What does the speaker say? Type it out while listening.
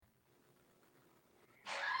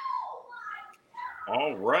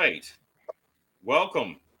All right.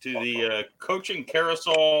 Welcome to the coaching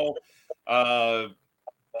carousel uh,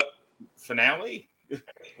 finale.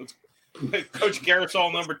 Coach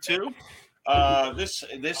Carousel number 2. This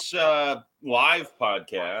live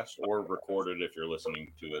podcast, or recorded if you're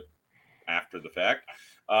listening to it after the fact,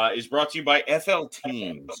 is brought to you by FL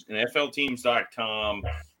Teams. And FLTeams.com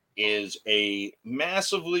is a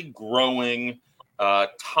massively growing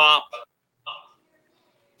top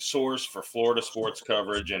source for Florida sports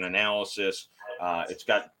coverage and analysis. It's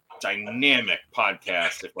got dynamic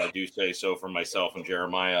podcasts, if I do say so, for myself and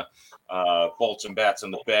Jeremiah. Bolts and Bats in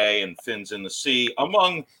the Bay and Fins in the Sea,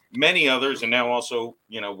 among many others. And now also,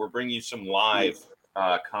 we're bringing you some live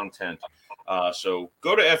content. So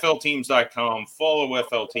go to flteams.com, follow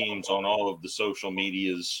FL Teams on all of the social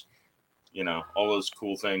medias, all those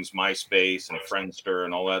cool things, MySpace and Friendster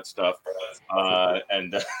and all that stuff.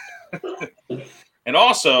 And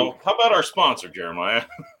also, how about our sponsor, Jeremiah?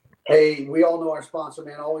 Hey, we all know our sponsor,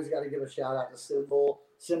 man. Always got to give a shout out to Symbol.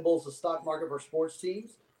 Symbol's the stock market for sports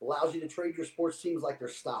teams. Allows you to trade your sports teams like they're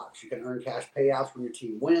stocks. You can earn cash payouts when your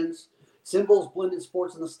team wins. Symbol's blended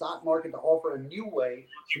sports in the stock market to offer a new way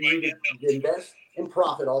for you to invest and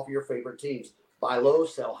profit off of your favorite teams. Buy low,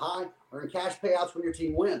 sell high, earn cash payouts when your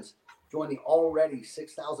team wins. Join the already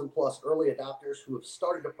 6,000 plus early adopters who have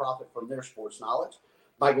started to profit from their sports knowledge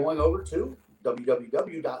by going over to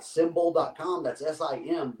www.symbol.com. That's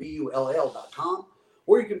SIMBULL.com.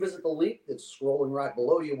 Or you can visit the link that's scrolling right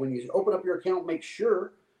below you. When you open up your account, make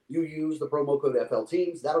sure you use the promo code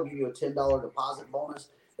FLTeams. That'll give you a $10 deposit bonus.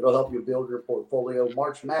 It'll help you build your portfolio.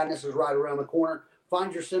 March Madness is right around the corner.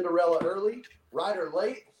 Find your Cinderella early, right or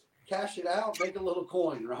late, cash it out, make a little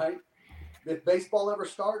coin, right? If baseball ever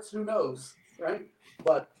starts, who knows, right?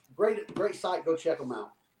 But great site. Go check them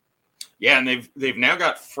out. Yeah, and they've now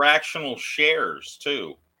got fractional shares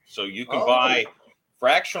too. So you can buy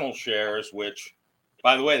fractional shares, which,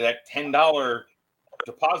 by the way, that $10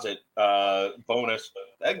 deposit bonus,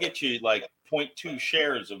 that gets you like 0.2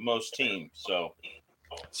 shares of most teams. So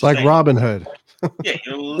it's like Robinhood. Yeah,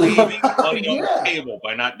 you're leaving money on the table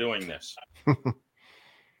by not doing this.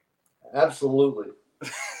 Absolutely.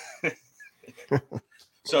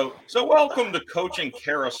 So welcome to Coaching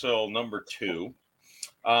Carousel number 2.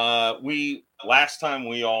 Last time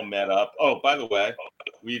we all met up. Oh, by the way,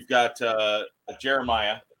 we've got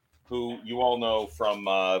Jeremiah, who you all know from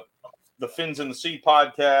the Fins in the Sea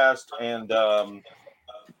podcast. And do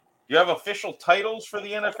you have official titles for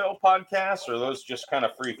the NFL podcast, or are those just kind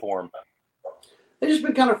of freeform? They've just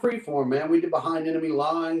been kind of freeform, man. We did Behind Enemy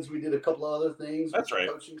Lines. We did a couple of other things. That's right.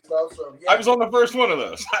 Coaching stuff. So yeah. I was on the first one of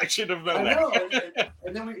those. I should have been there. I know.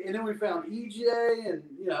 and then we found EJ, and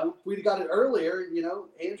we'd got it earlier.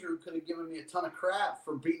 Andrew could have given me a ton of crap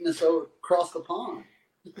for beating us across the pond.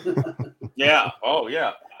 Yeah. Oh,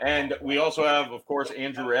 yeah. And we also have, of course,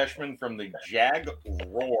 Andrew Ashman from the Jag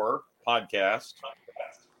Roar podcast.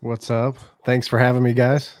 What's up? Thanks for having me,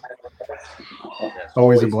 guys.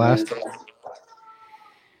 Always a blast. Man.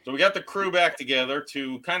 So we got the crew back together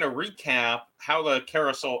to kind of recap how the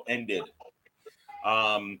carousel ended.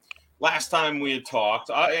 Last time we had talked,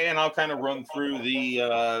 and I'll kind of run through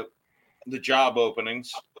the job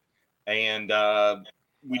openings. And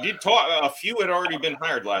we did talk. A few had already been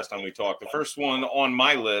hired last time we talked. The first one on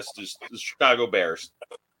my list is the Chicago Bears.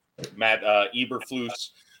 Matt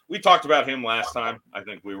Eberflus. We talked about him last time. I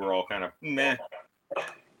think we were all kind of meh.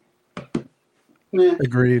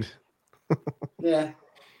 Agreed. Yeah.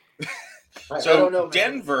 So I don't know,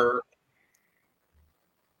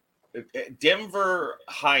 Denver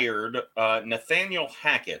hired Nathaniel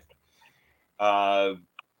Hackett. And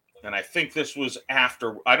I think this was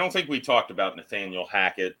after. I don't think we talked about Nathaniel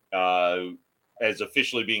Hackett as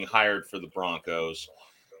officially being hired for the Broncos.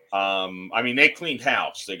 They cleaned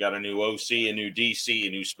house. They got a new OC, a new DC,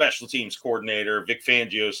 a new special teams coordinator, Vic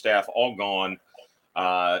Fangio staff, all gone.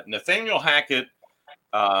 Nathaniel Hackett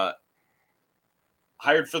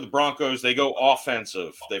hired for the Broncos. They go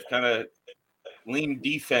offensive. They've kind of leaned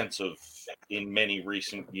defensive in many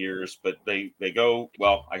recent years, but they go,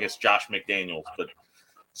 well, I guess Josh McDaniels. But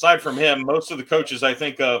aside from him, most of the coaches I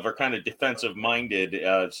think of are kind of defensive minded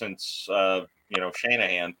since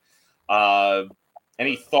Shanahan.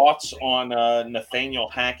 Any thoughts on Nathaniel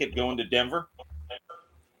Hackett going to Denver?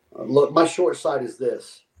 Look, my short side is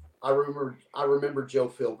this. I remember Joe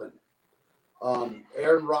Philbin.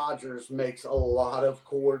 Aaron Rodgers makes a lot of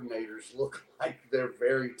coordinators look like they're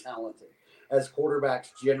very talented, as quarterbacks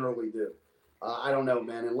generally do. I don't know,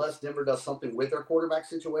 man. Unless Denver does something with their quarterback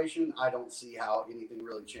situation, I don't see how anything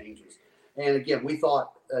really changes. And again, we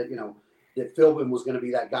thought, that Philbin was going to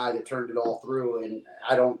be that guy that turned it all through, and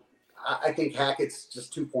I I think Hackett's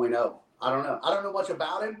just 2.0. I don't know. I don't know much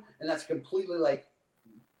about him, and that's completely like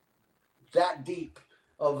that deep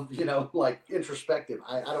of, like introspective.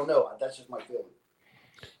 I don't know. That's just my feeling.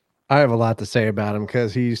 I have a lot to say about him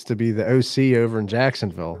because he used to be the OC over in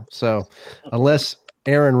Jacksonville. So unless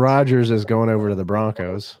Aaron Rodgers is going over to the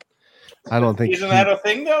Broncos, I don't think isn't that a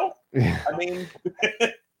thing though? I mean,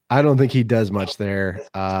 I don't think he does much there.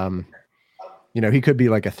 He could be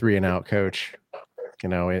like a 3-and-out coach,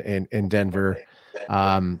 in Denver.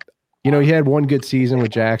 He had one good season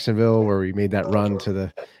with Jacksonville where we made that run to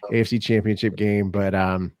the AFC Championship game, but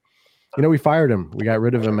we fired him. We got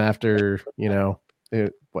rid of him after,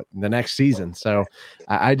 the next season. So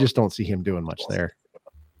I just don't see him doing much there.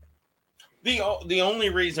 The only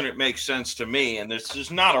reason it makes sense to me, and this is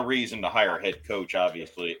not a reason to hire a head coach,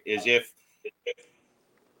 obviously, is if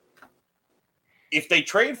they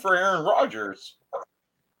trade for Aaron Rodgers,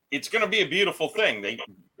 it's going to be a beautiful thing. They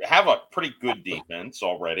have a pretty good defense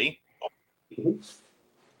already.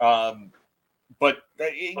 But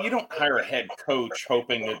you don't hire a head coach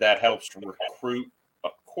hoping that helps recruit a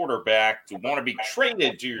quarterback to want to be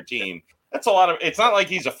traded to your team. That's a lot of. It's not like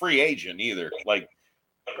he's a free agent either. Like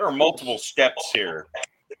there are multiple steps here.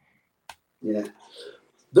 Yeah,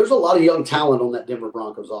 there's a lot of young talent on that Denver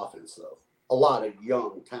Broncos offense, though. A lot of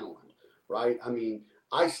young talent, right? I mean,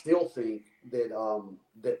 I still think that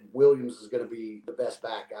that Williams is going to be the best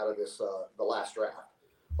back out of this the last draft.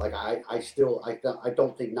 Like I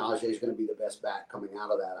don't think Najee is going to be the best back coming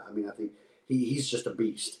out of that. I mean, I think he's just a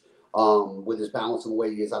beast with his balance and the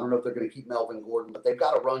way he is. I don't know if they're going to keep Melvin Gordon, but they've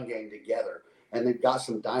got a run game together, and they've got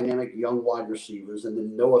some dynamic young wide receivers, and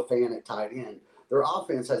then Noah Fant at tight end. Their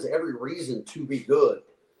offense has every reason to be good.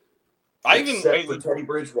 Except for Teddy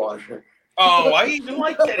Bridgewater. Oh, I even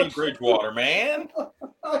like Teddy Bridgewater, man.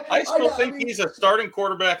 I still think he's a starting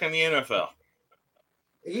quarterback in the NFL.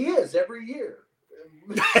 He is every year.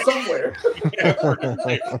 Somewhere.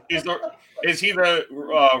 Is he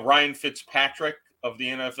the Ryan Fitzpatrick of the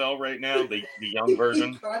NFL right now, the young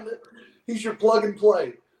version? He's your plug and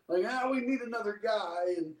play. Like, we need another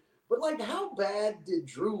guy. But like, how bad did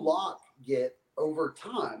Drew Lock get over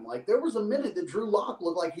time? Like, there was a minute that Drew Lock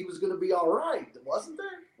looked like he was going to be all right, wasn't there?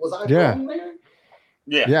 Was I wrong there?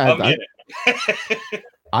 Yeah.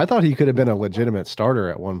 I thought he could have been a legitimate starter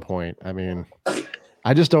at one point. I mean,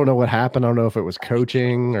 I just don't know what happened. I don't know if it was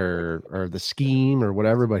coaching or the scheme or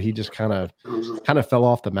whatever, but he just kind of fell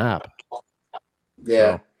off the map.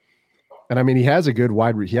 Yeah. So, and I mean, he had a good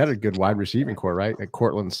wide receiving core, right? Like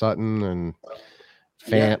Cortland Sutton and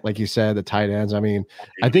Fant, like you said, the tight ends. I mean,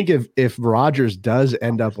 I think if Rodgers does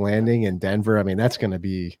end up landing in Denver, I mean, that's going to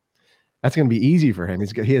be easy for him.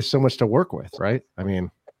 He has so much to work with, right? I mean,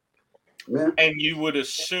 and you would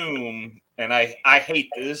assume, and I hate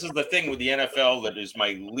this is the thing with the NFL that is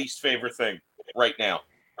my least favorite thing right now.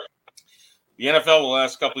 The NFL the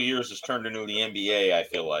last couple of years has turned into the NBA, I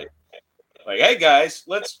feel like, hey guys,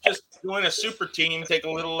 let's just win a super team, take a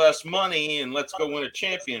little less money, and let's go win a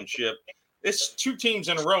championship. It's 2 teams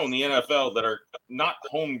in a row in the NFL that are not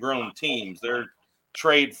homegrown teams. They're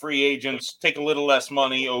trade free agents, take a little less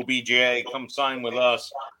money, OBJ, come sign with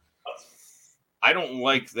us. I don't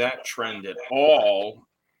like that trend at all.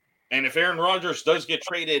 And if Aaron Rodgers does get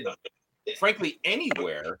traded, frankly,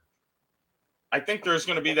 anywhere, I think there's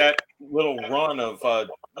going to be that little run of,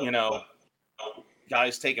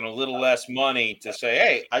 guys taking a little less money to say,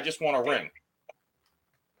 hey, I just want a ring.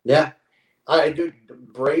 Yeah. I do.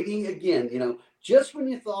 Brady, again, just when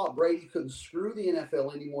you thought Brady couldn't screw the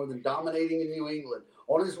NFL any more than dominating in New England,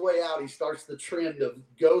 on his way out, he starts the trend of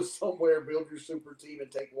go somewhere, build your super team, and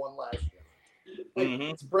take one last year.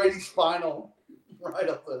 It's Brady's final right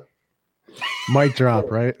up the mic drop,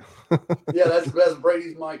 right? Yeah, that's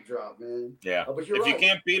Brady's mic drop, man. Yeah. But if you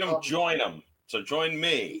can't beat them, join them. So join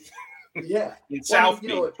me. Yeah. In South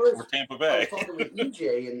Beach or Tampa Bay. I was talking with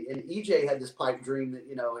EJ, and EJ had this pipe dream that,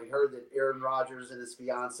 he heard that Aaron Rodgers and his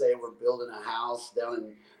fiance were building a house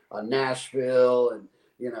down in Nashville. And,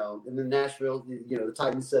 and then Nashville, the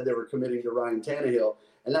Titans said they were committing to Ryan Tannehill.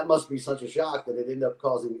 And that must be such a shock that it ended up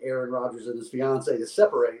causing Aaron Rodgers and his fiance to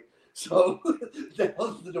separate. So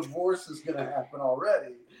the divorce is going to happen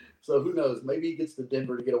already. So who knows? Maybe he gets to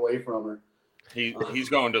Denver to get away from her. He's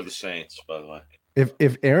going to the Saints, by the way.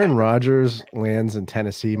 If Aaron Rodgers lands in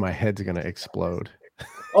Tennessee, my head's going to explode.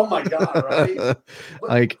 Oh my God! Right?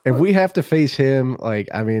 Like if we have to face him,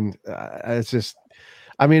 it's just.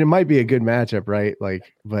 I mean, it might be a good matchup, right?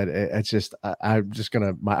 Like, but it's just, my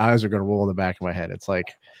eyes are gonna roll in the back of my head. It's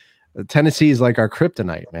like Tennessee is like our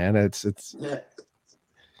kryptonite, man. It's. Yeah.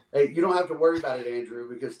 Hey, you don't have to worry about it, Andrew,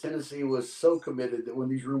 because Tennessee was so committed that when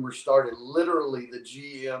these rumors started, literally the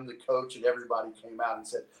GM, the coach, and everybody came out and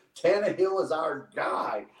said, Tannehill is our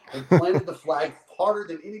guy, and planted the flag harder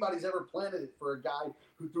than anybody's ever planted it for a guy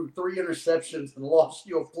who threw 3 interceptions and lost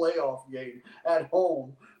you a playoff game at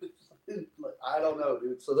home. I don't know,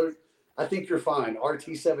 dude. So I think you're fine.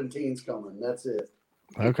 RT17's coming. That's it.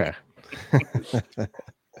 Okay.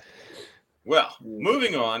 Well,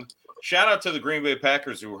 moving on. Shout out to the Green Bay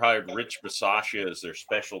Packers who hired Rich Bisaccia as their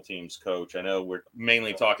special teams coach. I know we're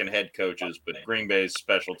mainly talking head coaches, but Green Bay's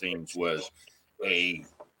special teams was a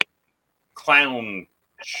clown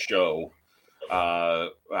show. I'm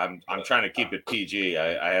trying to keep it PG.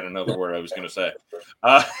 I had another word I was going to say.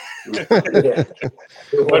 But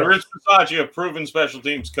Rich Bisaccia, a proven special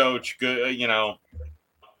teams coach, good,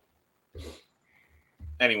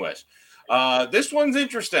 Anyways. This one's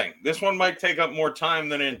interesting. This one might take up more time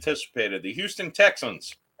than anticipated. The Houston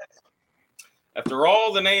Texans, after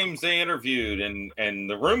all the names they interviewed and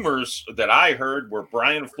the rumors that I heard were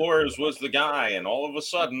Brian Flores was the guy, and all of a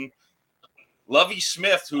sudden, Lovie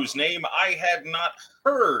Smith, whose name I had not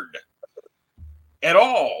heard at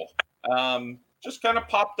all, just kind of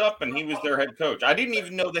popped up, and he was their head coach. I didn't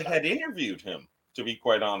even know they had interviewed him, to be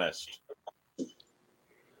quite honest.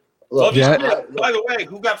 Lovie Smith, by the way,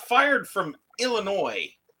 who got fired from Illinois,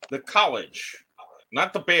 the college,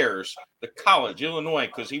 not the Bears, the college, Illinois,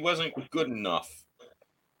 because he wasn't good enough.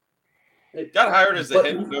 Got hired as the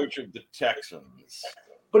head coach of the Texans.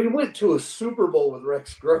 But he went to a Super Bowl with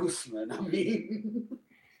Rex Grossman. I mean,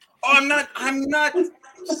 I'm not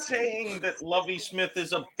saying that Lovie Smith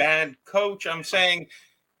is a bad coach. I'm saying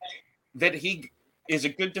that he is a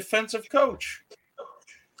good defensive coach.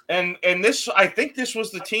 And this, I think this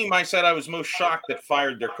was the team I said I was most shocked that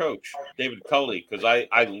fired their coach, David Culley, because I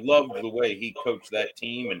loved the way he coached that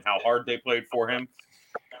team and how hard they played for him.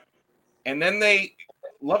 And then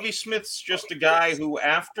Lovie Smith's just a guy who,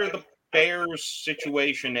 after the Bears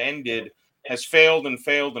situation ended, has failed and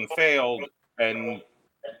failed and failed. And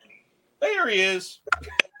there he is,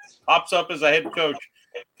 pops up as a head coach,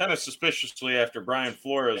 kind of suspiciously after Brian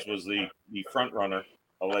Flores was the front runner,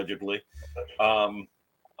 allegedly.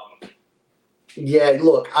 Yeah,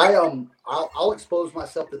 look, I'll expose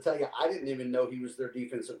myself to tell you, I didn't even know he was their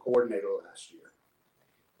defensive coordinator last year.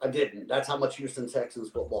 I didn't. That's how much Houston Texans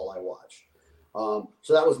football I watched.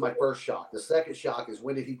 So that was my first shock. The second shock is,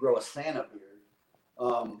 when did he grow a Santa beard?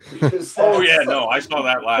 I saw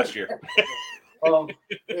that last year. The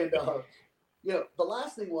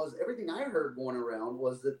last thing was, everything I heard going around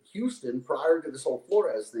was that Houston, prior to this whole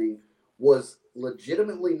Flores thing, was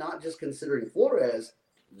legitimately not just considering Flores.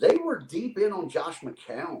 They were deep in on Josh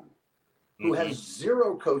McCown, who has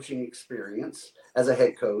zero coaching experience as a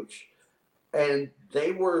head coach, and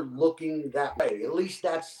they were looking that way. At least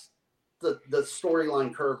that's the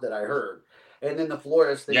storyline curve that I heard. And then the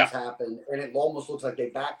Flores things happened, and it almost looks like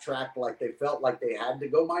they backtracked, like they felt like they had to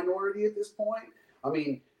go minority at this point. I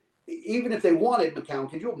mean, even if they wanted McCown,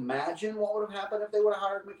 could you imagine what would have happened if they would have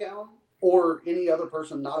hired McCown or any other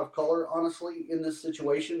person not of color, honestly, in this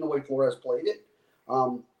situation, the way Flores played it?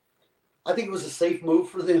 I think it was a safe move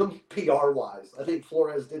for them, PR-wise. I think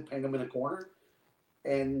Flores did paint them in a corner,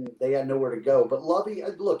 and they had nowhere to go. But Lovie,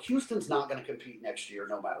 look, Houston's not going to compete next year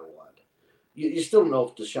no matter what. You still don't know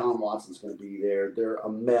if Deshaun Watson's going to be there. They're a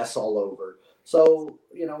mess all over. So,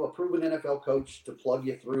 a proven NFL coach to plug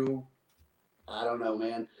you through, I don't know,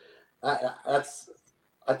 man. I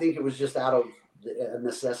think it was just out of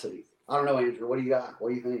necessity. I don't know, Andrew. What do you got? What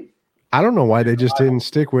do you think? I don't know why they just didn't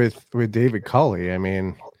stick with David Culley. I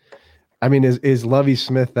mean, is Lovie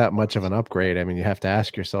Smith that much of an upgrade? I mean, you have to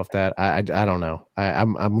ask yourself that. I don't know.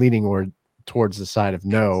 I'm leaning towards the side of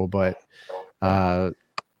no, but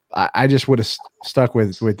I just would have stuck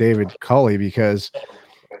with David Culley, because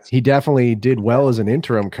he definitely did well as an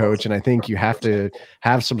interim coach, and I think you have to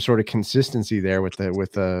have some sort of consistency there with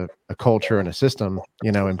a culture and a system,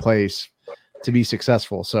 in place to be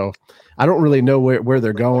successful. So I don't really know where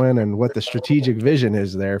they're going and what the strategic vision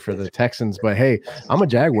is there for the Texans, but hey, I'm a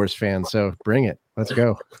Jaguars fan, so bring it. Let's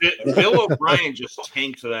go. Bill O'Brien just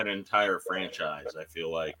tanked that entire franchise, I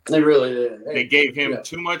feel like. They really did. They gave him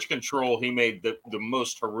too much control. He made the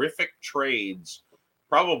most horrific trades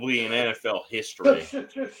probably in NFL history. Shush.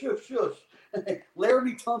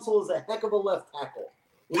 Laramie Tunsil is a heck of a left tackle.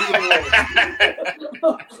 Leave it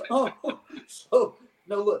alone. So,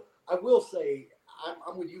 no, look, I will say,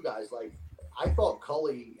 I'm with you guys. Like, I thought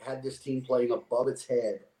Culley had this team playing above its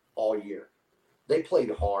head all year. They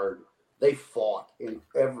played hard. They fought in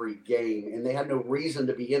every game, and they had no reason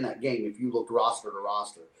to be in that game if you looked roster to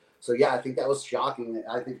roster. So, yeah, I think that was shocking.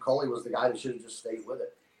 I think Culley was the guy that should have just stayed with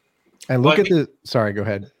it. And look at the. Sorry, go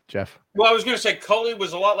ahead, Jeff. Well, I was going to say Culley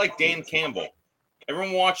was a lot like Dan Campbell.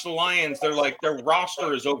 Everyone watched the Lions. They're like their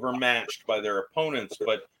roster is overmatched by their opponents,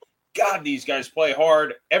 but God, these guys play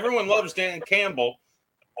hard. Everyone loves Dan Campbell.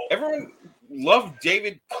 Everyone loved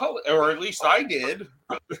David Culley, or at least I did.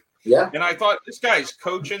 Yeah. And I thought this guy's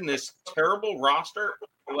coaching this terrible roster.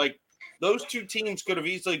 Like those two teams could have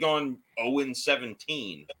easily gone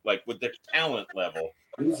 0-17, like with their talent level.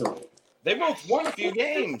 Easily. They both won a few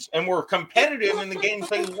games and were competitive in the games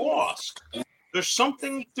they lost. There's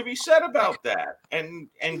something to be said about that. And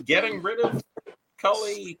getting rid of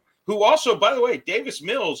Culley, who also, by the way, Davis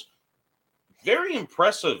Mills, very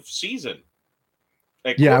impressive season.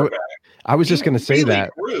 Yeah, I was just going to say really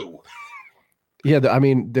that. Grew. Yeah, I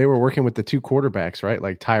mean, they were working with the two quarterbacks, right?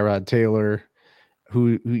 Like Tyrod Taylor,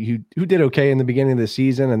 who did okay in the beginning of the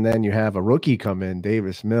season, and then you have a rookie come in,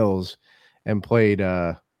 Davis Mills, and played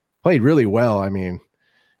really well. I mean,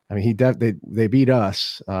 they beat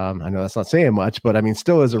us. I know that's not saying much, but I mean,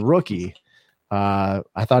 still as a rookie, I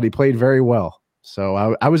thought he played very well. So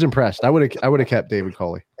I was impressed. I would have kept David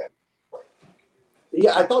Culley.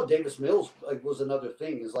 Yeah, I thought Davis Mills was another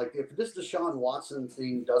thing. Is like if this Deshaun Watson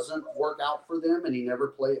thing doesn't work out for them and he never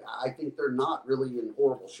played, I think they're not really in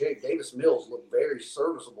horrible shape. Davis Mills looked very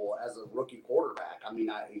serviceable as a rookie quarterback. I mean,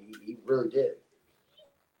 he really did.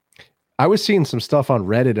 I was seeing some stuff on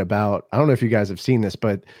Reddit about, I don't know if you guys have seen this,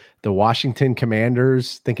 but the Washington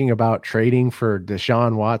Commanders thinking about trading for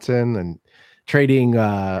Deshaun Watson and trading,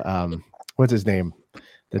 what's his name?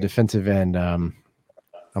 The defensive end.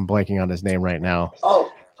 I'm blanking on his name right now. Oh,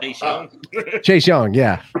 Chase Young. Chase Young.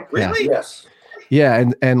 Yeah. Really? Yeah. Yes. Yeah.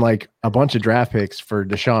 And like a bunch of draft picks for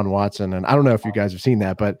Deshaun Watson. And I don't know if you guys have seen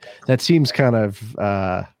that, but that seems kind of,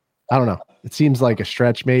 I don't know. It seems like a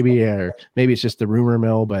stretch maybe, or maybe it's just the rumor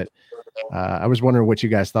mill, but I was wondering what you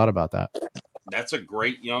guys thought about that. That's a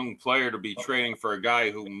great young player to be trading for a guy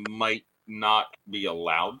who might not be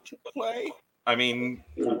allowed to play. I mean,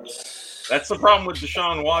 that's the problem with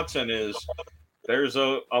Deshaun Watson is there's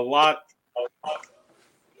a lot,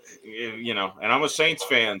 you know, and I'm a Saints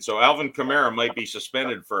fan, so Alvin Kamara might be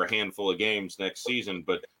suspended for a handful of games next season,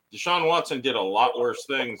 but Deshaun Watson did a lot worse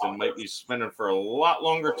things and might be suspended for a lot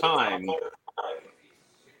longer time.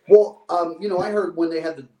 Well, you know, I heard when they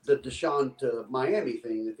had the Deshaun to Miami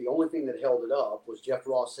thing that the only thing that held it up was Jeff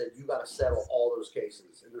Ross said, you got to settle all those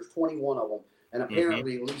cases. And there's 21 of them. And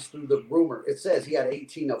apparently, at least through the rumor, it says he had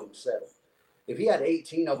 18 of them settled. If he had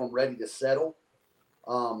 18 of them ready to settle,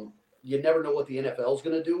 you never know what the NFL is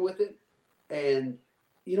going to do with it. And,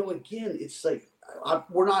 you know, again, it's like,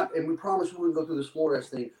 we're not, and we promised we wouldn't go through this Flores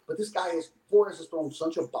thing, but Flores has thrown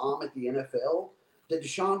such a bomb at the NFL that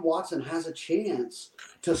Deshaun Watson has a chance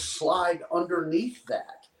to slide underneath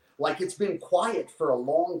that. Like it's been quiet for a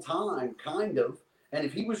long time, kind of. And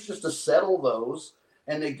if he was just to settle those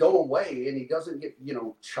and they go away and he doesn't get, you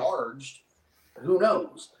know, charged, who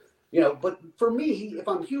knows? You know, but for me, if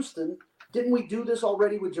I'm Houston, didn't we do this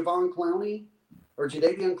already with Javon Clowney or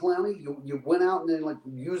Jadeveon Clowney? You went out and then like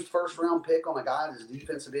used first round pick on a guy as a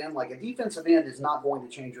defensive end. Like a defensive end is not going to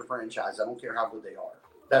change your franchise. I don't care how good they are.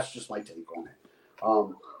 That's just my take on it.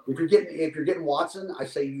 If you're getting Watson, I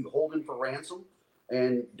say you hold him for ransom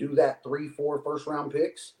and do that 3-4 first round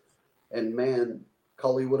picks. And man,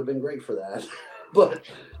 Culley would have been great for that. But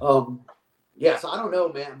yes, I don't know,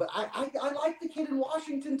 man. But I like the kid in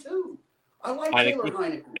Washington too. I like Taylor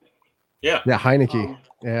Heineke. Yeah, Heineke.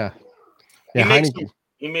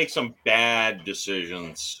 He makes some bad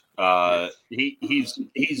decisions.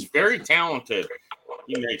 He's very talented.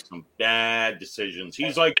 He makes some bad decisions.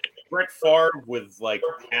 He's like Brett Favre with like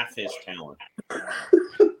half his talent.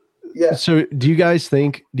 Yeah. So do you guys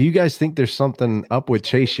think there's something up with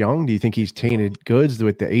Chase Young? Do you think he's tainted goods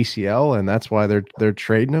with the ACL and that's why they're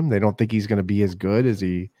trading him? They don't think he's going to be as good as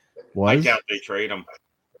he was? I doubt they trade him.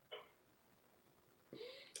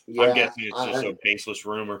 Yeah, I'm guessing it's just a baseless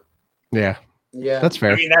rumor. Yeah. Yeah. That's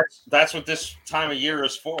fair. I mean, that's what this time of year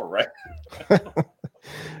is for, right?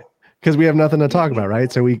 Because we have nothing to talk about,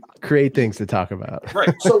 right? So we create things to talk about.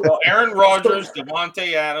 Right. So Aaron Rodgers,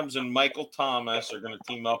 Devontae Adams, and Michael Thomas are going to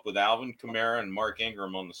team up with Alvin Kamara and Mark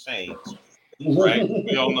Ingram on the Saints. Right?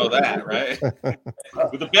 We all know that, right?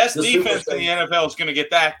 With the best defense in the NFL is going to get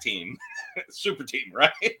that team. Super team,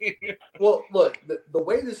 right? Well, look, the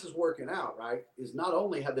way this is working out, right, is not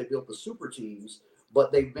only have they built the super teams,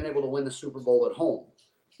 but they've been able to win the Super Bowl at home.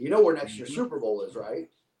 You know where next year's Super Bowl is, right?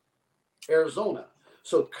 Arizona.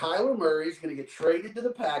 So Kyler Murray is going to get traded to the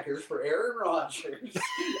Packers for Aaron Rodgers.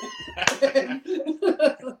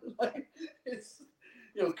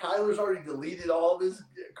 Kyler's already deleted all of his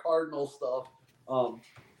Cardinal stuff.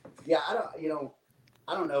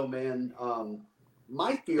 I don't know, man.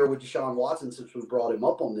 My fear with Deshaun Watson, since we brought him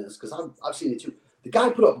up on this, because I've seen it too. The guy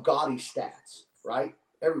put up gaudy stats, right,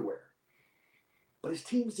 everywhere, but his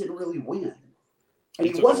teams didn't really win, and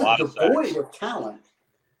he wasn't devoid of talent.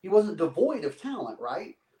 He wasn't devoid of talent,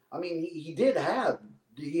 right? I mean, he had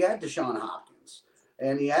Deshaun Hopkins,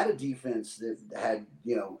 and he had a defense that had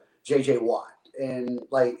J.J. Watt, and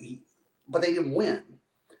but they didn't win.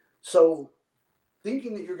 So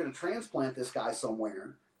thinking that you're going to transplant this guy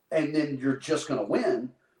somewhere and then you're just going to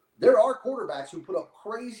win, there are quarterbacks who put up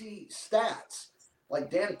crazy stats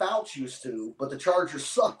like Dan Fouts used to, but the Chargers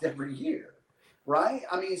sucked every year, right?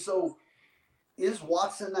 I mean, so is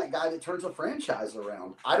Watson that guy that turns a franchise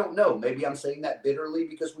around? I don't know. Maybe I'm saying that bitterly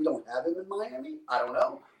because we don't have him in Miami. I don't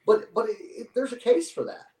know. But there's a case for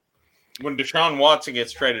that. When Deshaun Watson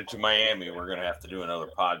gets traded to Miami, we're going to have to do another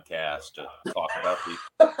podcast to talk about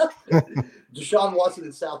the Deshaun Watson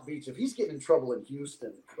in South Beach. If he's getting in trouble in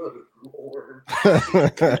Houston, good Lord.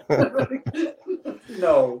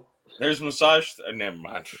 No. There's massage. Never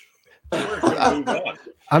mind. We're going to move on.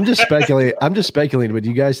 I'm just speculating. But do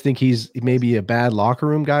you guys think he's maybe a bad locker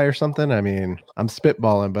room guy or something? I mean, I'm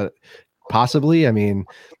spitballing, but possibly. I mean,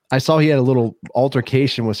 I saw he had a little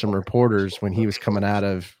altercation with some reporters when he was coming out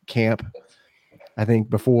of camp. I think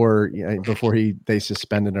before they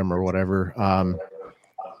suspended him or whatever.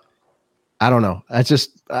 I don't know. That's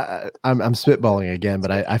just I'm spitballing again,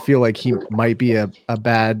 but I feel like he might be a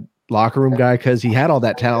bad locker room guy because he had all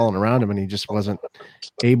that talent around him and he just wasn't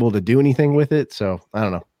able to do anything with it. So I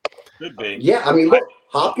don't know. Could be. Yeah, I mean, look,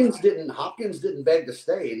 Hopkins didn't beg to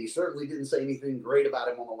stay, and he certainly didn't say anything great about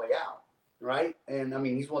him on the way out. Right, and I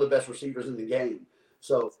mean he's one of the best receivers in the game.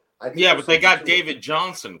 So I think but they got David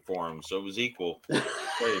Johnson for him, so it was equal. Bill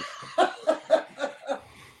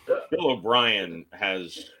O'Brien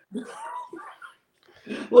has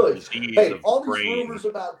look. Hey, all these rumors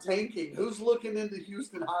about tanking. Who's looking into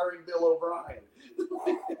Houston hiring Bill O'Brien?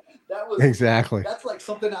 That's like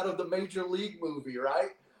something out of the Major League movie, right?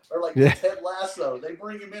 Or like Ted Lasso. They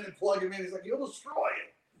bring him in and plug him in. He's like, "You'll destroy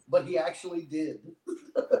it." But he actually did.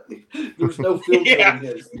 There's no filter in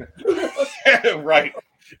his. Right.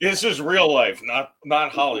 This is real life,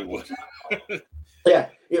 not Hollywood. Yeah,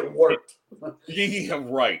 it worked. Yeah,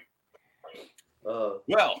 right.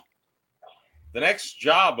 Well, the next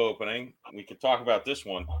job opening, we could talk about this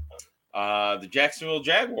one. The Jacksonville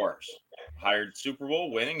Jaguars hired Super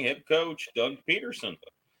Bowl winning head coach Doug Peterson.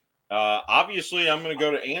 Obviously, I'm going to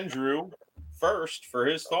go to Andrew first for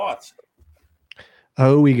his thoughts.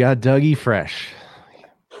 Oh, we got Dougie Fresh.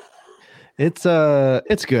 It's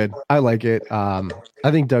good. I like it. I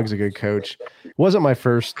think Doug's a good coach. Wasn't my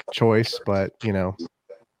first choice, but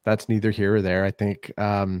that's neither here or there. I think.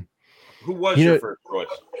 Who was your first choice?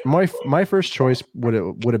 My first choice would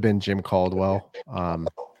have been Jim Caldwell.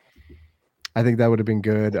 I think that would have been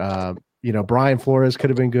good. Brian Flores could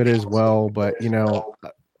have been good as well, but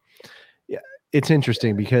it's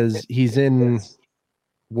interesting because he's in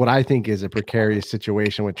what I think is a precarious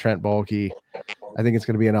situation with Trent Baalke. I think it's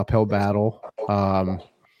going to be an uphill battle.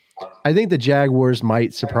 I think the Jaguars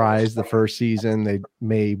might surprise the first season. They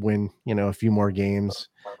may win, a few more games.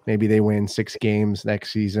 Maybe they win 6 games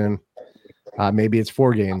next season. Maybe it's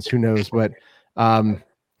 4 games. Who knows? But,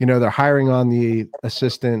 they're hiring on the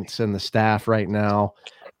assistants and the staff right now.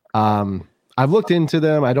 I've looked into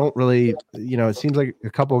them. I don't really, it seems like a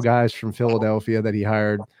couple of guys from Philadelphia that he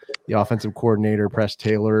hired, the offensive coordinator, Press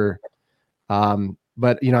Taylor.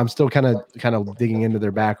 But I'm still kind of digging into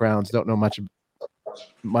their backgrounds. Don't know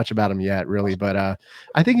much about them yet, really. But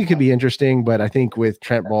I think it could be interesting. But I think with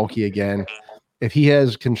Trent Baalke again, if he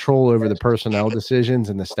has control over the personnel decisions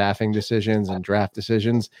and the staffing decisions and draft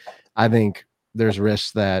decisions, I think there's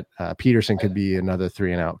risks that Peterson could be another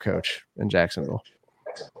 3-and-out coach in Jacksonville.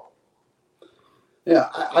 Yeah,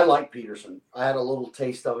 I like Peterson. I had a little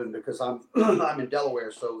taste of him because I'm in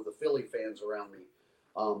Delaware, so the Philly fans around me.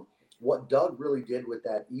 What Doug really did with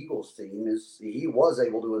that Eagles team is he was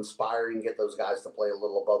able to inspire and get those guys to play a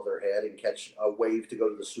little above their head and catch a wave to go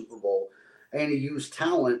to the Super Bowl. And he used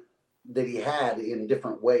talent that he had in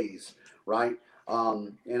different ways, right?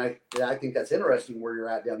 And I think that's interesting where you're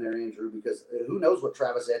at down there, Andrew, because who knows what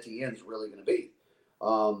Travis Etienne's really going to be.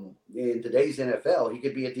 In today's NFL, he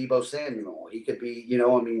could be a Deebo Samuel. He could be,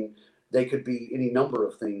 they could be any number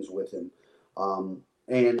of things with him.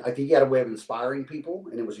 And I think he had a way of inspiring people,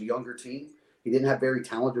 and it was a younger team. He didn't have very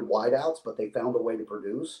talented wideouts, but they found a way to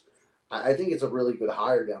produce. I think it's a really good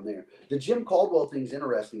hire down there. The Jim Caldwell thing's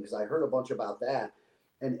interesting because I heard a bunch about that,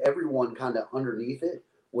 and everyone kind of underneath it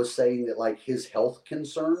was saying that, like, his health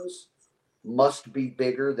concerns must be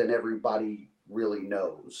bigger than everybody really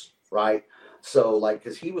knows, right? So, like,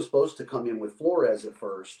 because he was supposed to come in with Flores at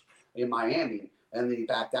first in Miami, and then he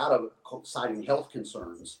backed out of it, citing health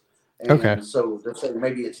concerns. And Okay. so they're saying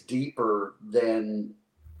maybe it's deeper than,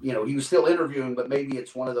 he was still interviewing, but maybe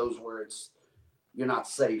it's one of those where you're not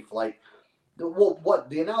safe. Like, what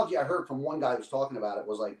the analogy I heard from one guy who was talking about it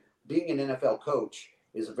was like being an NFL coach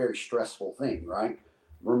is a very stressful thing, right?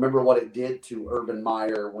 Remember what it did to Urban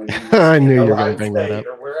Meyer when he was I knew you were Ohio going to bring that State up.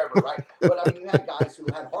 or wherever, right? But I mean, you had guys who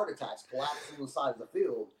had heart attacks, collapsed on the side of the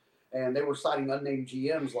field, and they were citing unnamed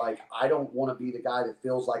GMs like, I don't want to be the guy that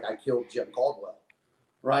feels like I killed Jim Caldwell,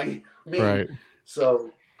 right? I mean, Right.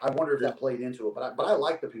 So I wonder if that played into it. But I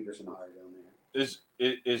like the Peterson hire down there.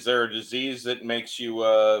 Is there a disease that makes you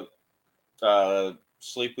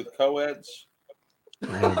sleep with co-eds?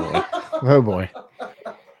 Oh boy. Oh boy.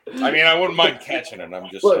 I mean, I wouldn't mind catching it. I'm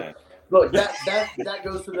just saying. Look, that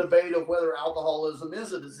goes to the debate of whether alcoholism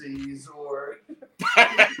is a disease or.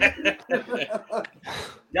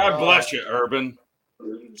 God bless you, Urban.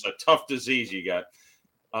 It's a tough disease you got.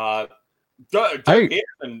 Doug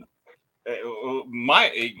Peterson,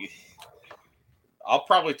 I'll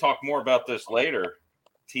probably talk more about this later,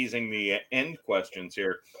 teasing the end questions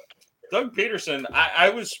here. Doug Peterson, I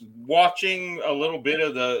was watching a little bit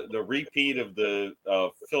of the repeat of the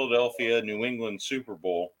Philadelphia New England Super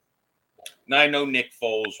Bowl. Now, I know Nick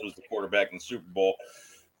Foles was the quarterback in the Super Bowl,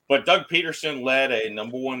 but Doug Peterson led a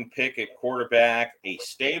number one pick at quarterback, a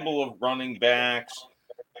stable of running backs,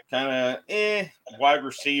 kind of wide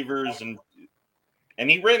receivers, and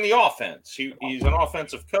he ran the offense. He's an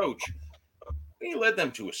offensive coach. He led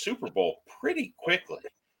them to a Super Bowl pretty quickly.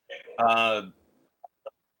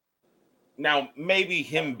 Now, maybe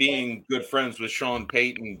him being good friends with Sean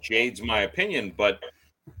Payton jades my opinion, but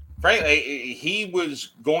frankly, he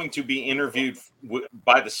was going to be interviewed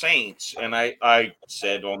by the Saints, and I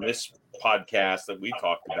said on this podcast that we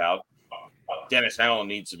talked about, Dennis Allen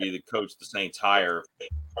needs to be the coach the Saints hire.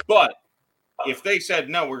 But if they said,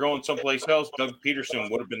 no, we're going someplace else, Doug Peterson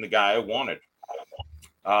would have been the guy I wanted.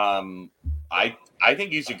 I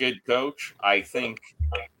think he's a good coach. I think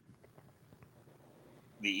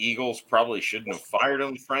the Eagles probably shouldn't have fired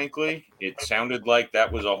him, frankly. It sounded like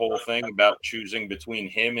that was a whole thing about choosing between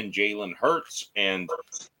him and Jalen Hurts, and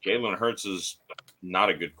Jalen Hurts is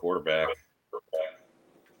not a good quarterback.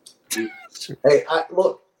 Hey,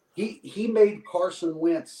 look, he made Carson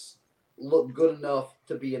Wentz look good enough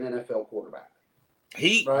to be an NFL quarterback.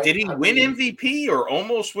 Did he win MVP or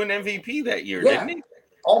almost win MVP that year, yeah, didn't he?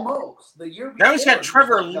 Almost. The year before. Now he's got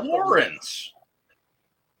Trevor Lawrence.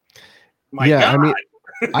 My God. I mean,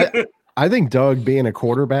 I think Doug being a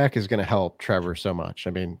quarterback is going to help Trevor so much.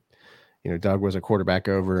 I mean, Doug was a quarterback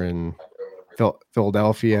over in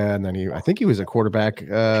Philadelphia, and then I think he was a quarterback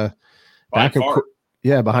back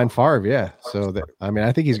in behind Favre. Yeah. So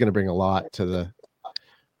I think he's going to bring a lot to the,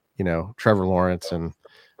 Trevor Lawrence, and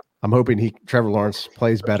I'm hoping Trevor Lawrence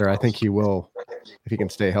plays better. I think he will if he can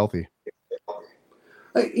stay healthy.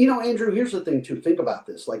 Hey, Andrew, here's the thing, too. Think about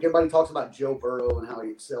this. Like, everybody talks about Joe Burrow and how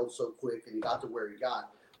he excelled so quick and he got to where he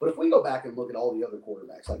got. But if we go back and look at all the other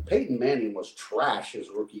quarterbacks, like Peyton Manning was trash his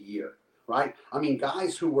rookie year, right? I mean,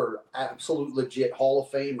 guys who were absolute legit Hall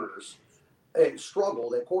of Famers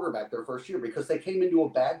struggled at quarterback their first year because they came into a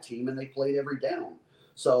bad team and they played every down.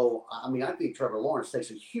 So, I mean, I think Trevor Lawrence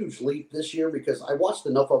takes a huge leap this year because I watched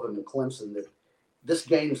enough of him in Clemson that this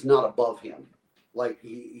game's not above him. Like,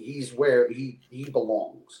 he's where he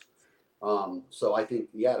belongs. So I think,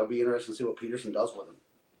 it'll be interesting to see what Peterson does with him.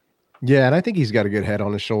 Yeah, and I think he's got a good head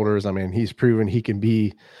on his shoulders. I mean, he's proven he can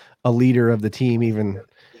be a leader of the team even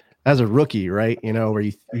as a rookie, right? Where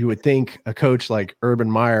you would think a coach like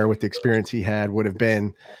Urban Meyer with the experience he had would have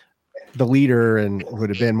been the leader and would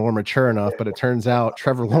have been more mature enough. But it turns out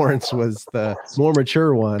Trevor Lawrence was the more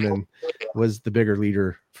mature one and was the bigger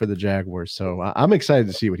leader for the Jaguars. So I'm excited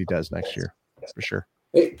to see what he does next year. For sure.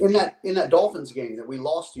 In that Dolphins game that we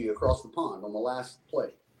lost to you across the pond on the last play,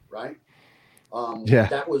 right?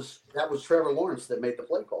 That was Trevor Lawrence that made the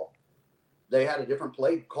play call. They had a different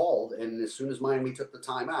play called, and as soon as Miami took the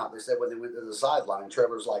timeout, they said when they went to the sideline,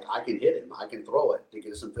 Trevor's like, I can hit him, I can throw it to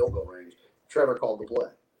get us in field goal range. Trevor called the play.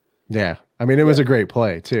 Yeah, I mean, it was a great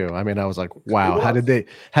play too. I mean, I was like, wow, how did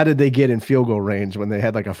they get in field goal range when they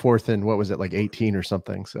had like a 4th and what was it, like 18 or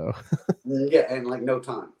something? So yeah, and like no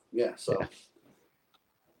time. Yeah, so. Yeah.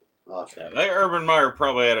 Urban Meyer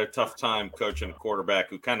probably had a tough time coaching a quarterback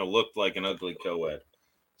who kind of looked like an ugly co-ed.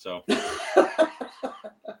 So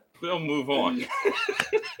we'll move on.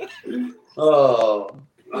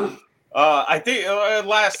 I think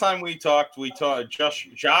last time we talked, Josh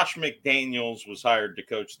McDaniels was hired to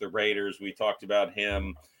coach the Raiders. We talked about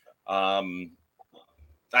him.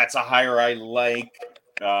 That's a hire I like.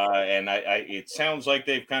 And it sounds like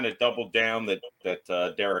they've kind of doubled down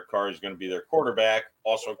that Derek Carr is going to be their quarterback.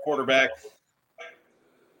 Also, quarterback.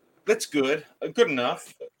 That's good. Good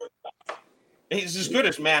enough. He's as good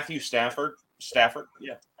as Matthew Stafford.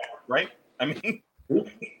 Yeah. Right? I mean,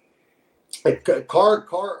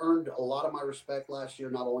 Carr earned a lot of my respect last year,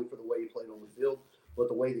 not only for the way he played on the field, but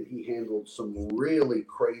the way that he handled some really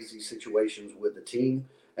crazy situations with the team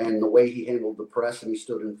and the way he handled the press and he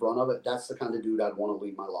stood in front of it. That's the kind of dude I'd want to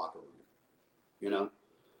lead my locker room. You know?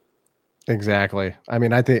 Exactly. I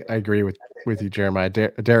mean, I think I agree with you, Jeremiah.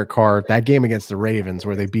 Derek Carr, that game against the Ravens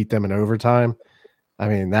where they beat them in overtime. I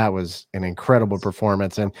mean, that was an incredible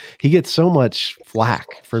performance. And he gets so much flack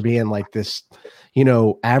for being like this,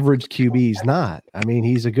 average QB. He's not. I mean,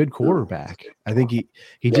 he's a good quarterback. I think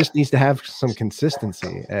he just needs to have some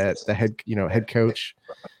consistency at the head coach.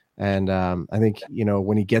 And I think,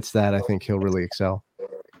 when he gets that, I think he'll really excel.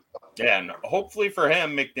 Yeah, and hopefully for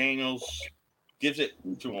him, McDaniels gives it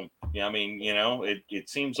to him. Yeah, I mean, it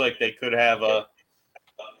seems like they could have a.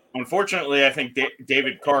 Unfortunately, I think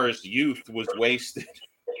David Carr's youth was wasted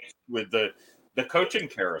with the coaching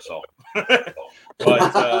carousel.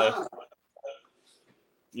 But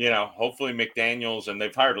hopefully McDaniels, and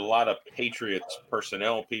they've hired a lot of Patriots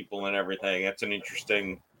personnel people and everything. That's an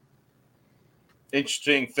interesting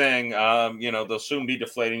thing. They'll soon be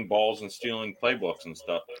deflating balls and stealing playbooks and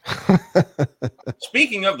stuff.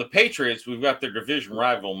 Speaking of the Patriots, we've got their division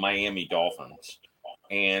rival, Miami Dolphins.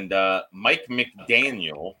 And Mike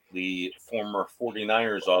McDaniel, the former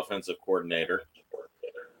 49ers offensive coordinator,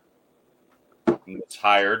 was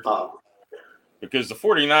hired because the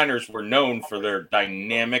 49ers were known for their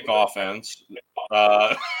dynamic offense.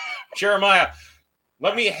 Jeremiah,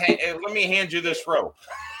 let me hand you this rope.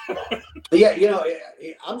 Yeah,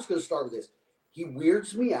 I'm just going to start with this. He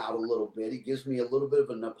weirds me out a little bit. He gives me a little bit of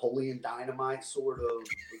a Napoleon Dynamite sort of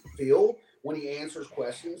feel when he answers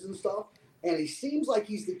questions and stuff. And he seems like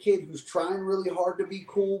he's the kid who's trying really hard to be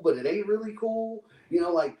cool, but it ain't really cool.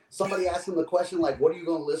 Like somebody asked him the question, like, what are you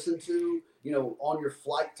going to listen to, on your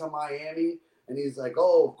flight to Miami? And he's like,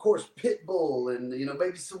 oh, of course, Pitbull and,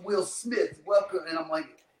 maybe some Will Smith. Welcome. And I'm like,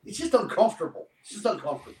 it's just uncomfortable.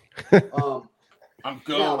 I'm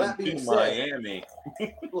going to Miami.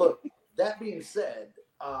 Look, that being said,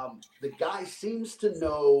 the guy seems to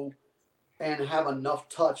know and have enough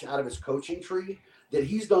touch out of his coaching tree that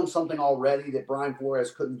he's done something already that Brian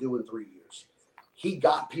Flores couldn't do in 3 years. He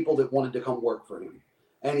got people that wanted to come work for him.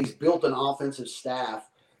 And he's built an offensive staff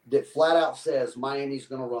that flat out says Miami's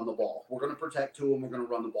going to run the ball. We're going to protect to him. We're going to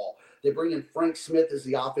run the ball. They bring in Frank Smith as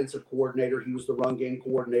the offensive coordinator. He was the run game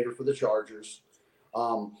coordinator for the Chargers.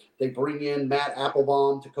 They bring in Matt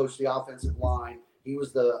Applebaum to coach the offensive line. He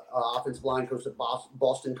was the offensive line coach at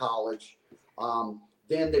Boston College.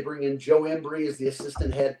 Then they bring in Joe Embry as the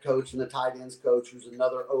assistant head coach and the tight ends coach, who's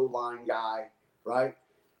another O-line guy, right?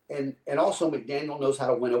 And also McDaniel knows how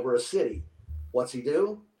to win over a city. What's he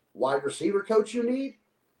do? Wide receiver coach you need?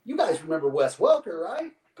 You guys remember Wes Welker,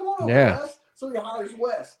 right? Come on over, Wes. So he hires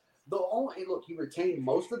Wes. He retained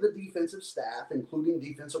most of the defensive staff, including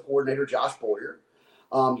defensive coordinator Josh Boyer.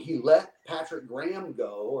 He let Patrick Graham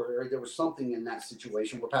go, or there was something in that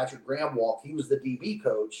situation where Patrick Graham walked. He was the DB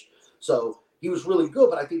coach. So he was really good,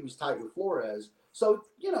 but I think he was tight with Flores. So,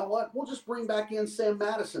 you know what? We'll just bring back in Sam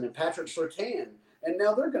Madison and Patrick Surtain, and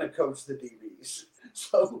now they're going to coach the DBs.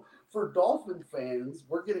 So for Dolphin fans,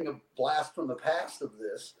 we're getting a blast from the past of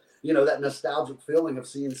this. That nostalgic feeling of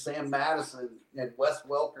seeing Sam Madison and Wes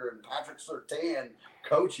Welker and Patrick Surtain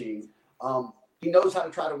coaching. He knows how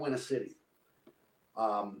to try to win a city.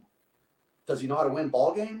 Does he know how to win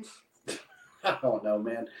ball games? I don't know,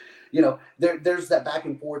 man. There's that back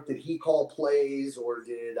and forth. Did he call plays or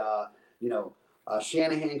did,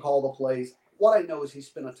 Shanahan call the plays? What I know is he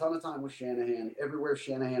spent a ton of time with Shanahan. Everywhere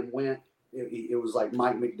Shanahan went, it was like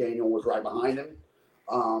Mike McDaniel was right behind him.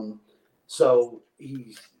 So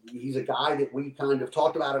he's a guy that we kind of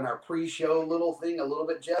talked about in our pre-show little thing a little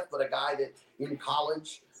bit, Jeff, but a guy that in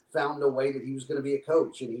college found a way that he was going to be a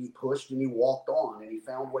coach, and he pushed and he walked on and he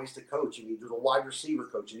found ways to coach, and he was a wide receiver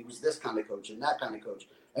coach, and he was this kind of coach and that kind of coach,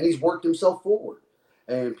 and he's worked himself forward,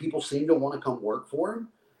 and people seem to want to come work for him.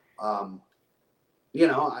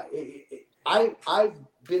 I've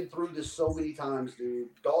been through this so many times, dude.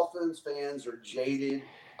 Dolphins fans are jaded.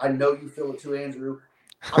 I know you feel it too, Andrew.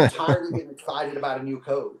 I'm tired of getting excited about a new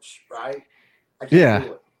coach, right? I can't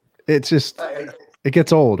do it. It's just, it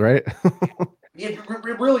gets old, right? It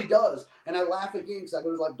really does. And I laugh again because I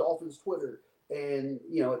go to Dolphins Twitter and,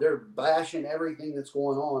 they're bashing everything that's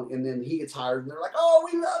going on. And then he gets hired and they're like, oh,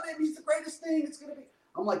 we love him. He's the greatest thing. It's going to be.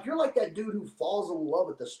 I'm like, you're like that dude who falls in love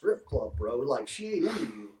at the strip club, bro. Like, she ain't into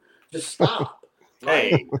you. Just stop.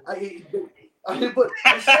 Hey. But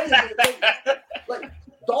I'm saying that like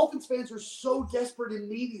Dolphins fans are so desperate and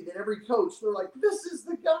needy that every coach, they're like, this is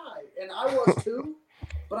the guy. And I was too,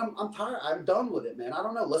 but I'm tired. I'm done with it, man. I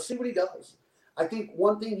don't know. Let's see what he does. I think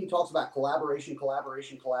one thing he talks about collaboration.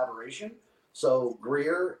 So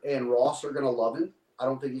Greer and Ross are going to love him. I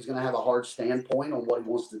don't think he's going to have a hard standpoint on what he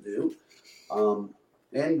wants to do.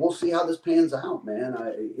 And we'll see how this pans out, man.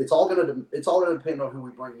 It's all going to depend on who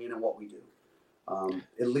we bring in and what we do.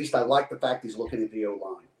 At least I like the fact he's looking at the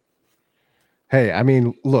O-line. Hey, I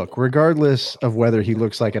mean, look, regardless of whether he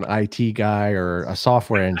looks like an IT guy or a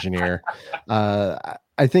software engineer,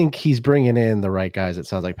 I think he's bringing in the right guys. It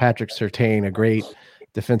sounds like Patrick Surtain, a great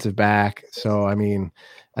defensive back. So, I mean,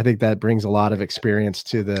 I think that brings a lot of experience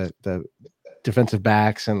to the defensive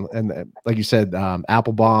backs and like you said,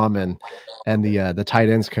 Applebaum and the tight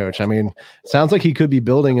ends coach. I mean, sounds like he could be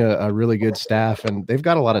building a really good staff, and they've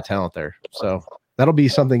got a lot of talent there. So that'll be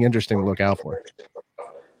something interesting to look out for.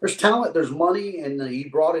 There's talent, there's money, and he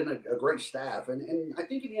brought in a great staff. And I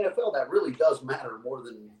think in the NFL that really does matter more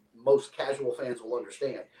than most casual fans will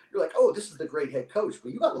understand. You're like, oh, this is the great head coach,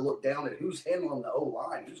 but you got to look down at who's handling the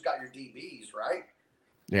O-line, who's got your DBs, right?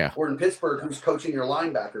 Yeah. Or in Pittsburgh, who's coaching your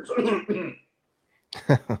linebackers.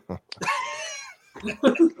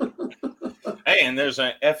 Hey, and there's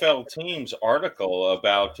an FL Teams article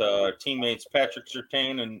about teammates Patrick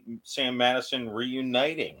Surtain and Sam Madison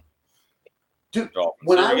reuniting. Dude,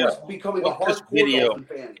 when I was becoming a hardcore Dolphin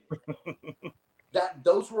fan,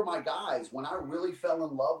 those were my guys. When I really fell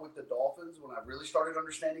in love with the Dolphins, when I really started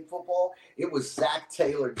understanding football, it was Zach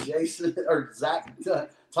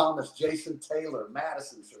Thomas, Jason Taylor,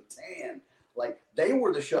 Madison, Surtain. Like, they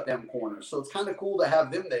were the shutdown corners. So it's kind of cool to have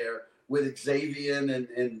them there with Xavier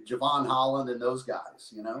and Javon Holland and those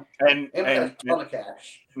guys, you know? And a ton of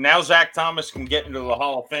cash. Now Zach Thomas can get into the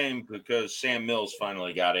Hall of Fame because Sam Mills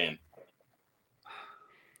finally got in.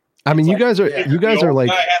 I mean, you guys are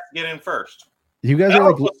like, I have to get in first. You guys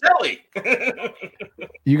are like silly.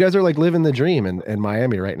 You guys are like living the dream in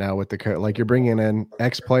Miami right now with the like you're bringing in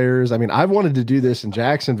ex-players. I mean, I've wanted to do this in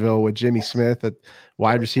Jacksonville with Jimmy Smith at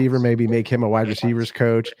wide receiver, maybe make him a wide receivers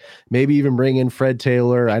coach, maybe even bring in Fred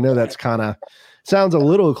Taylor. I know that's kind of sounds a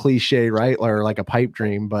little cliche, right? Or like a pipe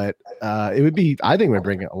dream, but it would be, I think it would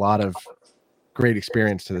bring a lot of great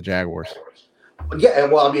experience to the Jaguars. Yeah,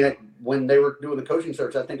 well, I mean, when they were doing the coaching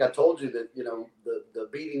search, I think I told you that, you know, the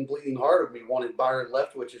beating, bleeding heart of me wanted Byron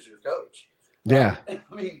Leftwich as your coach. Yeah. I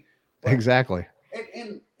mean, exactly.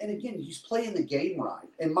 And again, he's playing the game right.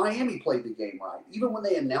 And Miami played the game right. Even when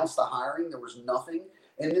they announced the hiring, there was nothing.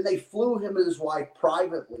 And then they flew him and his wife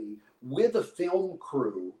privately with a film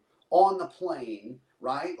crew on the plane,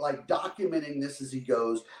 right? Like documenting this as he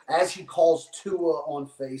goes, as he calls Tua on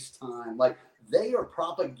FaceTime. Like, they are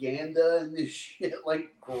propaganda and this shit,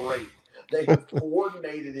 like, great. They have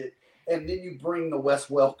coordinated it. And then you bring the Wes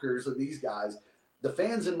Welkers and these guys. The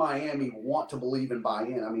fans in Miami want to believe and buy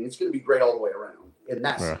in. I mean, it's going to be great all the way around in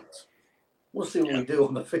that sense. We'll see what we do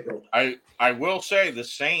on the field. I will say the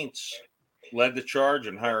Saints led the charge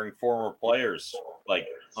in hiring former players like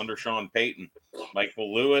under Sean Payton,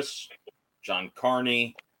 Michael Lewis, John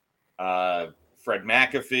Carney, Fred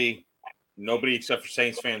McAfee. Nobody except for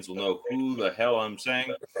Saints fans will know who the hell I'm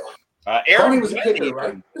saying. Carney was a kicker,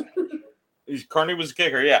 right? Carney was a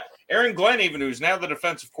kicker, yeah. Aaron Glenn, even, who's now the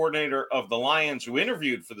defensive coordinator of the Lions, who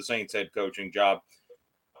interviewed for the Saints head coaching job,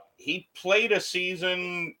 he played a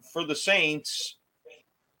season for the Saints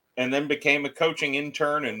and then became a coaching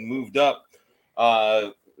intern and moved up.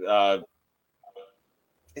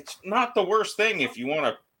 It's not the worst thing if you want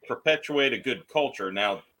to perpetuate a good culture.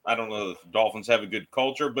 Now, I don't know if the Dolphins have a good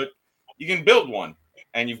culture, but you can build one,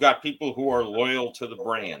 and you've got people who are loyal to the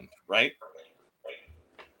brand, right?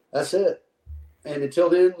 That's it. And until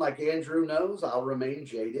then, like Andrew knows, I'll remain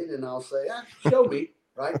jaded, and I'll say, show me,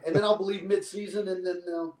 right? And then I'll believe midseason, and then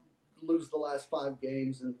they'll lose the last 5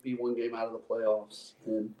 games and be 1 game out of the playoffs.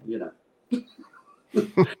 And, you know,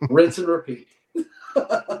 rinse and repeat.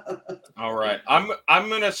 All right. I'm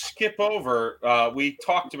going to skip over. We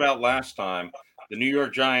talked about last time the New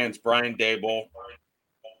York Giants, Brian Daboll,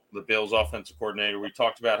 the Bills offensive coordinator. We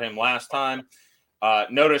talked about him last time.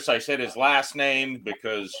 Notice I said his last name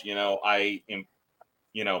because, you know, I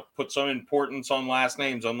put some importance on last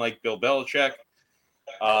names, unlike Bill Belichick.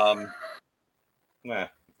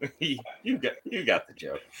 You got the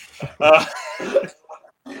joke.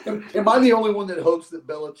 Am I the only one that hopes that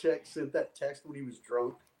Belichick sent that text when he was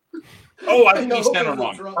drunk? Oh, I think he sent it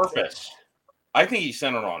on purpose. I think he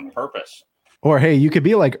sent it on purpose. Or hey, you could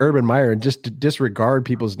be like Urban Meyer and just disregard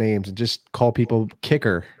people's names and just call people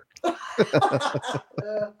kicker.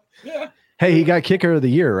 Yeah. Hey, he got kicker of the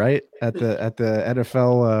year, right? At the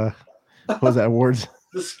NFL what was that awards?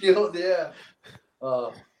 The skill, yeah.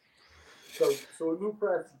 So we move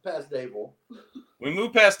past Dable. We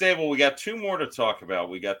move past Dable. We got two more to talk about.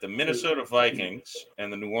 We got the Minnesota Vikings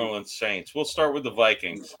and the New Orleans Saints. We'll start with the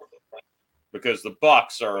Vikings because the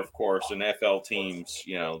Bucks are, of course, an FL teams,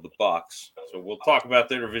 the Bucks. So we'll talk about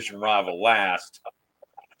their division rival last,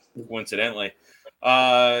 coincidentally.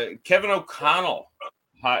 Kevin O'Connell,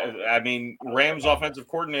 Rams offensive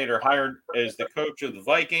coordinator, hired as the coach of the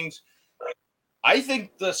Vikings. I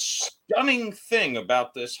think the stunning thing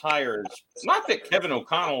about this hire is not that Kevin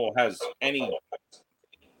O'Connell has any,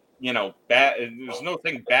 bad. There's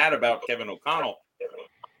nothing bad about Kevin O'Connell.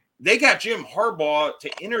 They got Jim Harbaugh to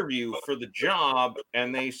interview for the job,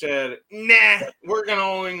 and they said, "Nah, we're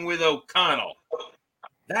going with O'Connell."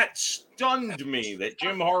 That stunned me that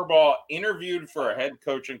Jim Harbaugh interviewed for a head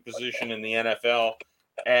coaching position in the NFL,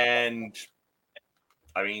 and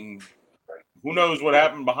who knows what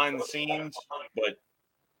happened behind the scenes, but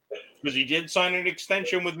because he did sign an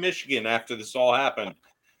extension with Michigan after this all happened.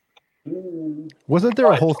 Wasn't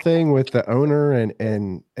there a whole thing with the owner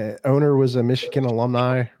and owner was a Michigan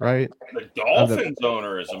alumni, right? The Dolphins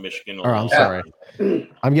owner is a Michigan alumni. I'm sorry.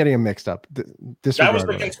 I'm getting them mixed up. That was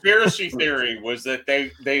the conspiracy theory, was that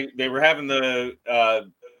they were having the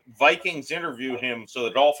Vikings interview him so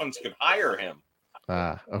the Dolphins could hire him.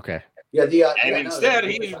 Okay. Yeah, instead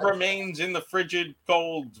he remains in the frigid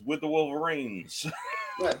cold with the Wolverines.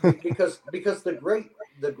 Yeah, because the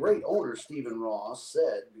great owner Stephen Ross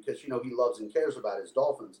said, because he loves and cares about his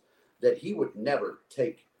Dolphins, that he would never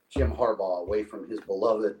take Jim Harbaugh away from his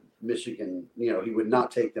beloved Michigan. He would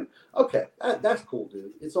not take them. Okay, that's cool,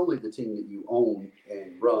 dude. It's only the team that you own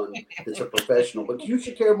and run that's a professional, but you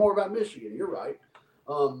should care more about Michigan. You're right.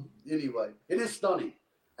 Anyway, it is stunning.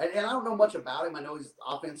 And I don't know much about him. I know he's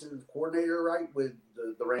offensive coordinator, right, with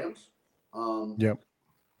the Rams. Yep.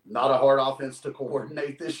 Not a hard offense to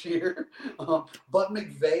coordinate this year. But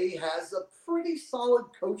McVay has a pretty solid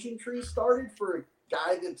coaching tree started for a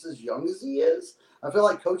guy that's as young as he is. I feel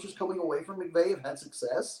like coaches coming away from McVay have had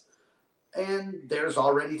success. And there's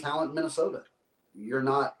already talent in Minnesota. You're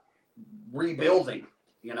not rebuilding,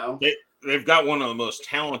 They've got one of the most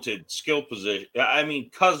talented skill positions.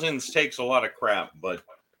 Cousins takes a lot of crap, but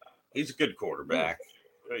he's a good quarterback.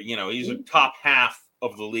 He's a top half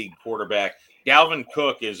of the league quarterback. Dalvin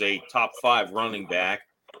Cook is a top 5 running back.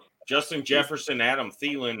 Justin Jefferson, Adam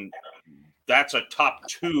Thielen, that's a top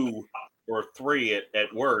 2 or 3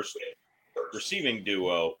 at worst receiving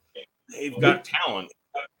duo. They've got talent.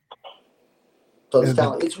 So it's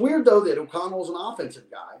talent. It's weird, though, that O'Connell's an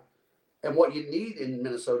offensive guy. And what you need in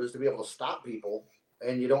Minnesota is to be able to stop people,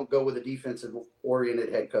 and you don't go with a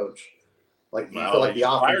defensive-oriented head coach. You feel like the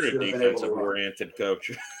offense should have been able to run. Defensive-oriented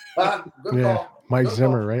coach. Good call. Mike Good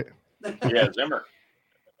Zimmer, call. right? Yeah, Zimmer.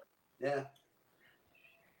 Yeah.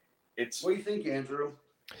 What do you think, Andrew?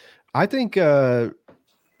 I think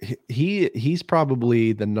he's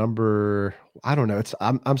probably the number. I don't know.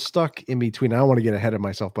 I'm stuck in between. I don't want to get ahead of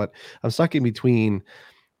myself, but I'm stuck in between.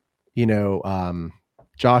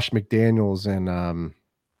 Josh McDaniels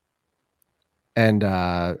and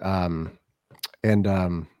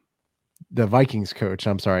the Vikings coach.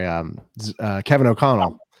 I'm sorry, Kevin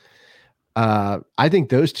O'Connell. I think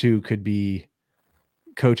those two could be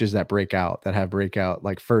coaches that have breakout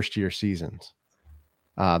like first year seasons.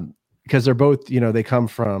 Because they're both, they come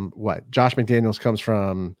from what? Josh McDaniels comes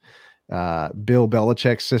from Bill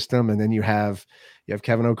Belichick's system, and then you have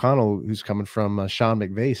Kevin O'Connell who's coming from Sean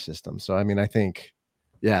McVay's system. So I think,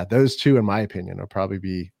 those two, in my opinion, will probably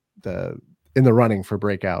be in the running for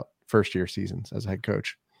breakout first year seasons as a head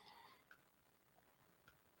coach.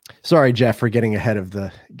 Sorry, Jeff, for jumping ahead of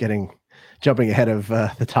the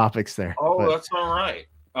topics there. Oh, that's all right.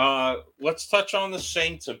 Let's touch on the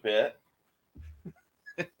Saints a bit.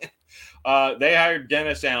 They hired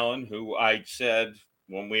Dennis Allen, who I said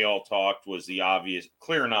when we all talked was the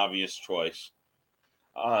clear and obvious choice.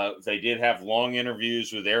 They did have long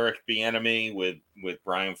interviews with Eric Bieniemy, with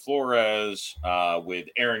Brian Flores, with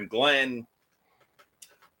Aaron Glenn.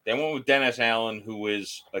 They went with Dennis Allen, who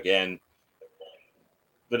is, again,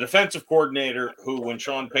 the defensive coordinator who, when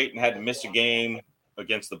Sean Payton had to miss a game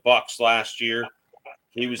against the Bucs last year,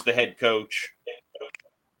 he was the head coach.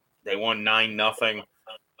 They won 9-0.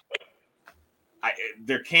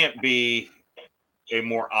 There can't be a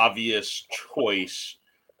more obvious choice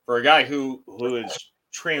for a guy who has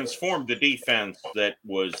transformed the defense that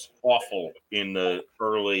was awful in the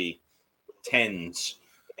early 10s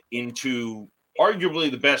into arguably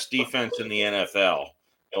the best defense in the NFL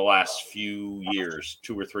the last few years,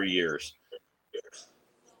 2 or 3 years.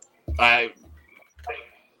 I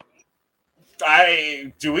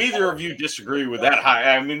do either of you disagree with that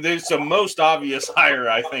hire? I mean, there's the most obvious hire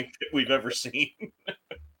I think that we've ever seen.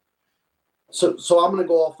 So I'm going to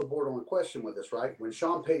go off the board on a question with this, right? When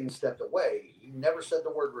Sean Payton stepped away, he never said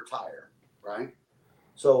the word retire, right?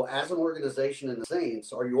 So as an organization in the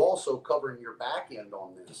Saints, are you also covering your back end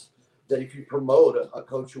on this? That if you promote a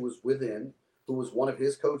coach who was who was one of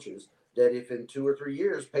his coaches, that if in 2 or 3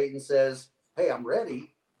 years Payton says, hey, I'm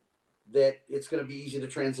ready, that it's going to be easy to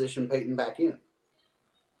transition Payton back in.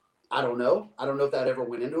 I don't know. I don't know if that ever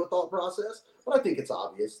went into a thought process, but I think it's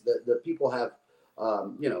obvious that the people have,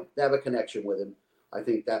 they have a connection with him. I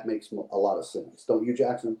think that makes a lot of sense. Don't you,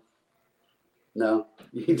 Jackson? No,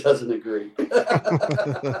 he doesn't agree.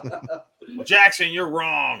 Jackson, you're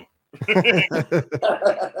wrong.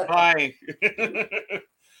 Hi.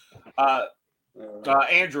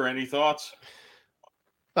 Andrew, any thoughts?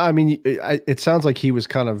 I mean, it sounds like he was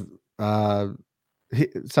kind of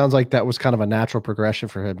it sounds like that was kind of a natural progression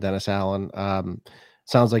for him, Dennis Allen.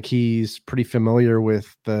 Sounds like he's pretty familiar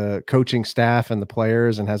with the coaching staff and the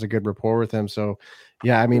players and has a good rapport with them. So,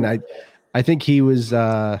 yeah, I mean, I think he was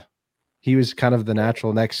kind of the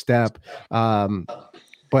natural next step.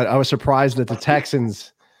 But I was surprised that the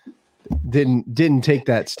Texans didn't take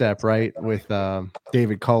that step, right, with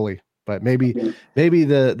David Culley. But maybe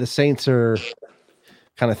the Saints are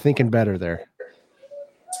kind of thinking better there.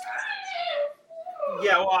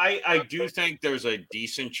 Yeah, well, I do think there's a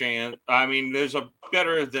decent chance. I mean, there's a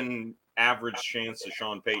better than average chance that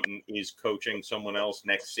Sean Payton is coaching someone else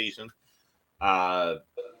next season.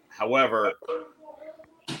 However,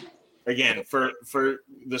 again, for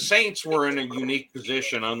the Saints were in a unique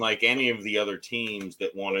position, unlike any of the other teams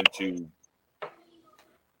that wanted to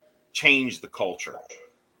change the culture.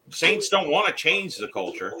 Saints don't want to change the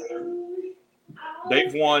culture.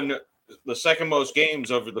 They've won the second most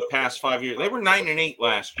games over the past 5 years. They were 9-8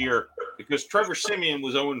 last year because Trevor Siemian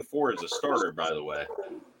was 0-4 as a starter, by the way.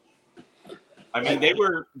 I mean, they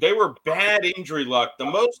were bad injury luck. The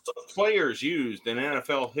most players used in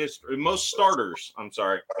NFL history, most starters, in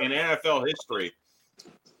NFL history.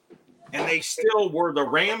 And they still were the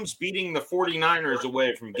Rams beating the 49ers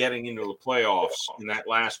away from getting into the playoffs in that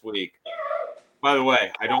last week. By the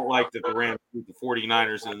way, I don't like that the Rams beat the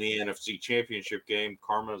 49ers in the NFC Championship game.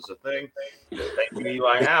 Karma's a thing. Thank you,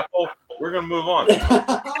 Eli Apple. We're going to move on.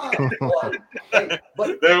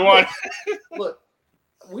 They won. Look,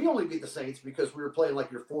 we only beat the Saints because we were playing like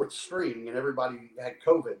your fourth string and everybody had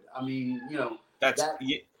COVID. I mean,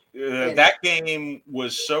 that game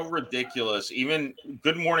was so ridiculous. Even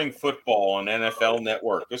Good Morning Football on NFL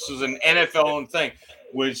Network. This is an NFL thing.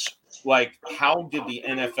 Was like, how did the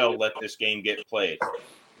NFL let this game get played?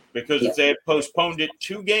 Because if they had postponed it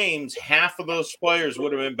 2 games, half of those players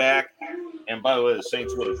would have been back. And by the way, the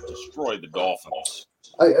Saints would have destroyed the Dolphins.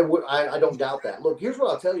 I don't doubt that. Look, here's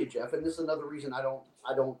what I'll tell you, Jeff, and this is another reason I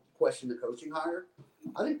don't question the coaching hire.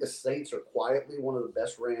 I think the Saints are quietly one of the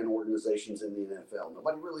best ran organizations in the NFL.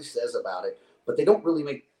 Nobody really says about it, but they don't really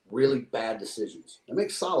make really bad decisions. They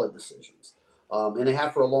make solid decisions. And they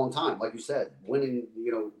have for a long time, like you said, winning,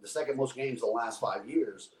 the second most games the last 5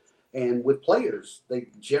 years. And with players, they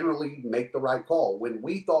generally make the right call. When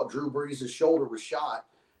we thought Drew Brees' shoulder was shot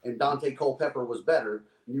and Dante Culpepper was better,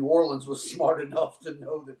 New Orleans was smart enough to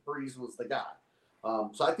know that Brees was the guy.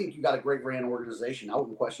 So I think you got a great ran organization. I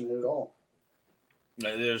wouldn't question it at all.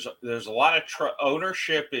 There's a lot of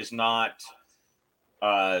ownership is not,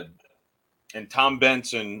 and Tom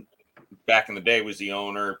Benson back in the day was the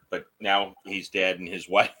owner, but now he's dead and his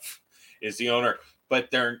wife is the owner. But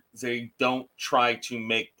they don't try to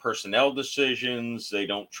make personnel decisions. They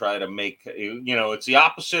don't try to make, it's the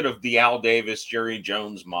opposite of the Al Davis, Jerry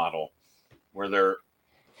Jones model, where they're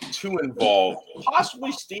too involved.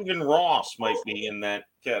 Possibly Stephen Ross might be in that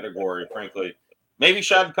category, frankly. Maybe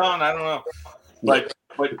Shad Khan, I don't know.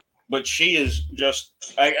 But she is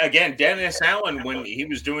just, again, Dennis Allen, when he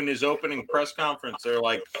was doing his opening press conference, they're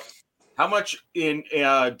like, how much in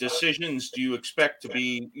decisions do you expect to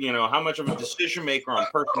be, how much of a decision maker on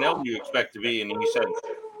personnel do you expect to be? And he said,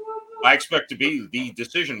 I expect to be the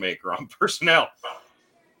decision maker on personnel.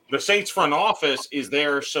 The Saints front office is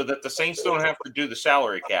there so that the Saints don't have to do the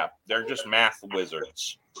salary cap. They're just math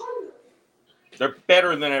wizards. They're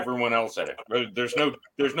better than everyone else at it. There's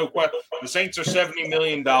no question. The Saints are $70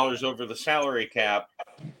 million over the salary cap,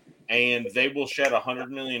 and they will shed $100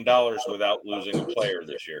 million without losing a player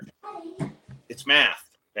this year. It's math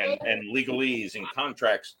and legalese and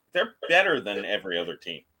contracts. They're better than every other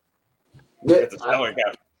team at the salary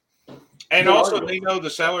cap. And Good also, argument. they know the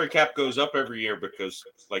salary cap goes up every year because,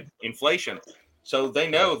 like, inflation. So they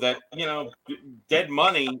know that, dead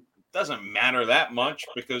money doesn't matter that much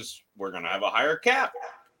because we're going to have a higher cap.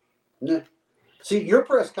 Yeah. See, your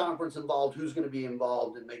press conference involved who's going to be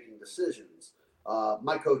involved in making decisions.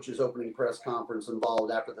 My coach's opening press conference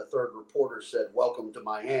involved after the third reporter said, "Welcome to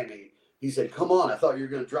Miami." He said, "Come on, I thought you were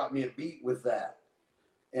going to drop me a beat with that."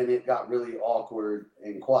 And it got really awkward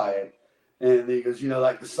and quiet. And he goes,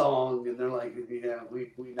 like the song. And they're like, "Yeah, we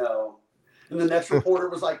know." And the next reporter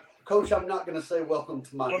was like, "Coach, I'm not going to say welcome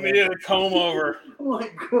to Miami." Let me get a comb over. I'm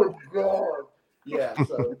like, good God. Yeah,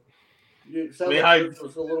 so it sounds Me like hype. yours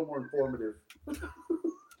was a little more informative.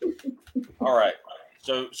 All right.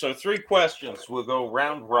 So 3 questions. We'll go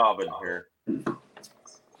round robin here. Who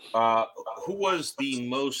was the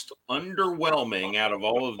most underwhelming out of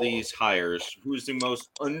all of these hires? Who is the most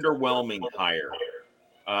underwhelming hire?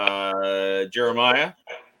 Jeremiah,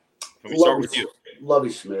 can we start with you? Lovie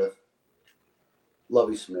Smith.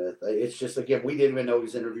 Lovie Smith. It's just, again, we didn't even know he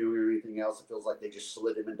was interviewing or anything else. It feels like they just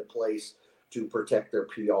slid him into place to protect their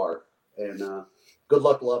PR. And good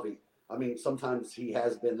luck, Lovie. I mean, sometimes he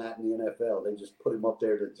has been that in the NFL. They just put him up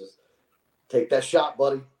there to just take that shot,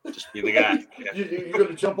 buddy. Just be the guy. You're going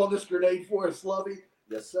to jump on this grenade for us, Lovie?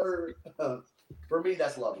 Yes, sir. For me,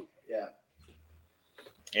 that's Lovie. Yeah.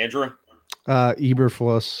 Andrew?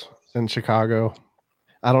 Eberflus in Chicago.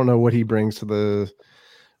 I don't know what he brings to the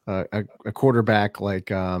a quarterback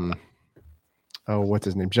like what's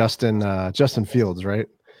his name? Justin Fields, right?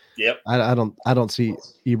 Yep. I don't see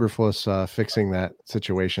Eberflus fixing that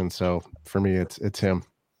situation. So for me, it's him.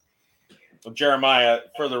 Well, Jeremiah,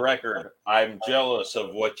 for the record, I'm jealous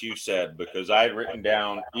of what you said because I had written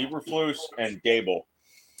down Eberflus and Dable.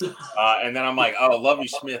 And then I'm like, Lovie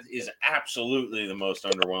Smith is absolutely the most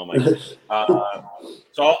underwhelming.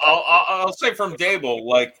 So I'll say from Dable,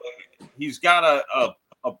 like, he's got a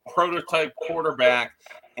prototype quarterback,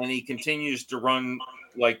 and he continues to run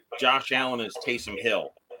like Josh Allen is Taysom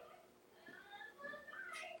Hill.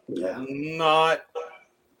 Yeah. Not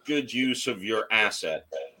good use of your asset.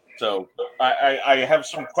 So I have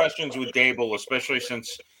some questions with Dable, especially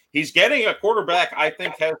since he's getting a quarterback I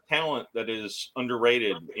think has talent that is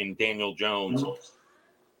underrated in Daniel Jones.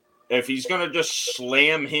 If he's going to just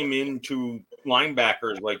slam him into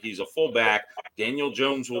linebackers like he's a fullback, Daniel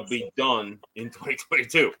Jones will be done in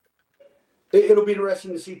 2022. It'll be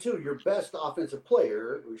interesting to see, too. Your best offensive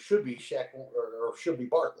player should be Shaq or should be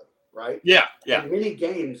Barkley, right? Yeah. In many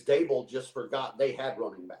games, Dable just forgot they had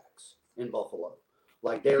running backs in Buffalo.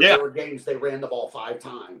 Like, there were games they ran the ball 5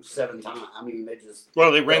 times, 7 times. I mean, they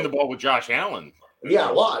ran the ball with Josh Allen. Yeah,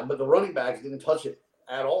 a lot, but the running backs didn't touch it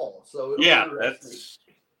at all. So that's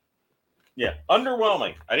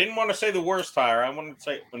underwhelming. I didn't want to say the worst hire. I wanted to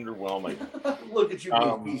say underwhelming. Look at you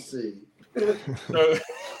being PC. So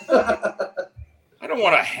I don't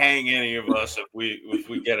want to hang any of us if we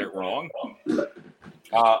get it wrong.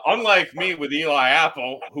 Unlike me with Eli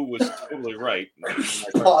Apple, who was totally right.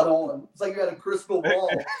 Spot on. It's like you had a crystal ball.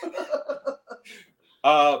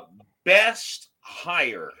 Best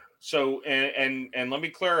hire. So, and let me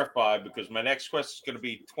clarify, because my next question is going to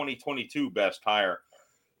be 2022 best hire.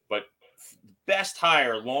 But best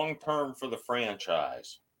hire long term for the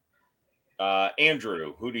franchise.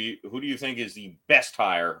 Andrew, who do you think is the best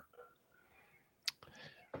hire?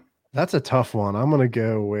 That's a tough one. I'm gonna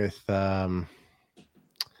go with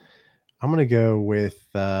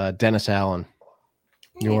Dennis Allen,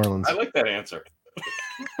 New Orleans. I like that answer.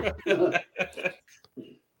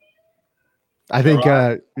 I think,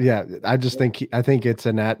 I just think I think it's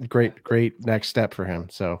a great next step for him.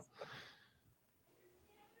 So,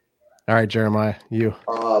 all right, Jeremiah, you.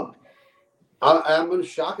 I'm going to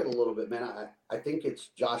shock it a little bit, man. I think it's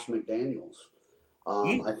Josh McDaniels.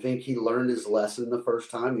 I think he learned his lesson the first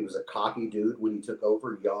time. He was a cocky dude when he took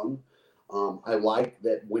over young. I like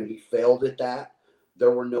that when he failed at that,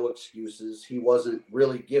 there were no excuses. He wasn't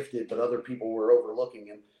really gifted, but other people were overlooking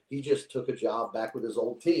him. He just took a job back with his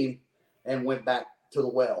old team and went back to the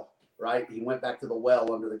well, right? He went back to the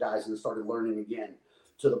well under the guys and started learning again,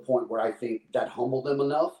 to the point where I think that humbled him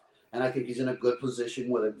enough. And I think he's in a good position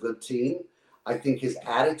with a good team. I think his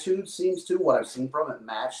attitude seems to, what I've seen from it,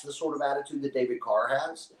 match the sort of attitude that David Carr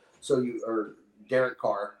has. Or Derek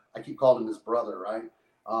Carr. I keep calling him his brother, right?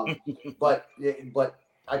 But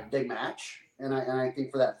they match. And I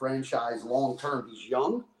think for that franchise long term, he's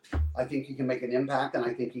young. I think he can make an impact, and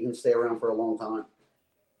I think he can stay around for a long time.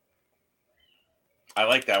 I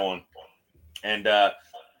like that one. And I'm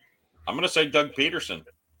going to say Doug Peterson.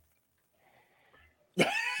 All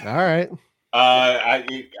right.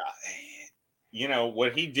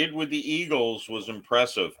 What he did with the Eagles was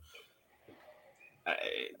impressive.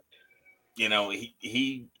 You know,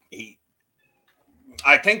 he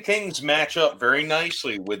I think things match up very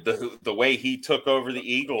nicely with the way he took over the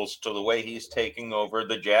Eagles to the way he's taking over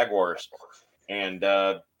the Jaguars. And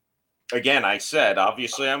again, I said,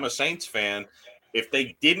 obviously, I'm a Saints fan. If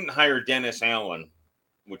they didn't hire Dennis Allen,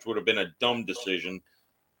 which would have been a dumb decision,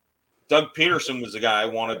 Doug Peterson was the guy I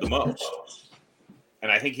wanted the most.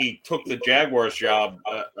 And I think he took the Jaguars job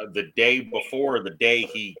the day before the day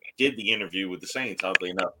he did the interview with the Saints, oddly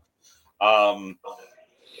enough.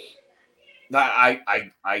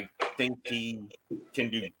 I think he can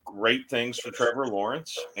do great things for Trevor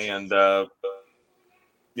Lawrence, and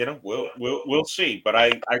you know, we'll see. But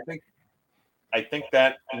I think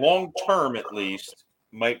that long term, at least,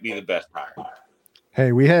 might be the best hire.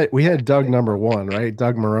 Hey, we had Doug number 1, right?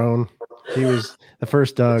 Doug Marrone. He was the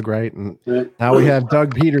first Doug, right? And now we have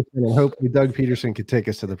Doug Peterson, and hopefully Doug Peterson could take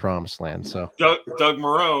us to the promised land. So Doug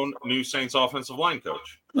Marrone, new Saints offensive line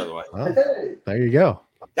coach, by the way. Oh, there you go.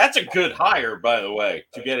 That's a good hire, by the way,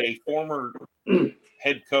 to get a former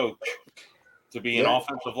head coach to be an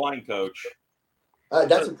offensive line coach.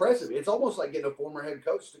 That's impressive. It's almost like getting a former head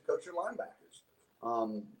coach to coach your linebackers.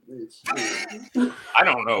 I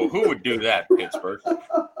don't know who would do that, Pittsburgh.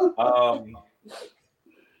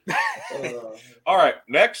 All right,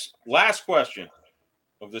 last question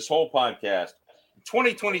of this whole podcast.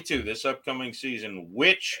 2022, this upcoming season,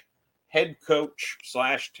 which head coach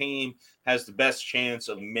 / team has the best chance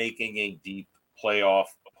of making a deep playoff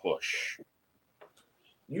push?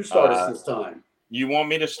 You start us this time. You want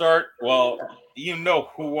me to start? Well, you know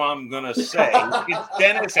who I'm going to say. It's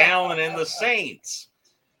Dennis Allen and the Saints.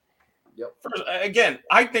 Yep. First, again,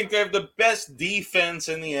 I think they have the best defense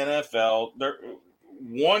in the NFL. They're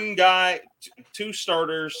one guy, 2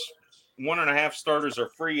 starters, 1.5 starters are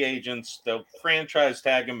free agents. They'll franchise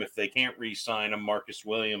tag them if they can't re-sign them. Marcus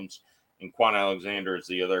Williams and Quan Alexander is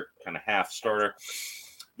the other kind of half starter.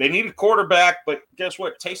 They need a quarterback, but guess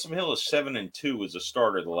what? Taysom Hill is 7-2 as a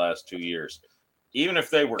starter the last 2 years. Even if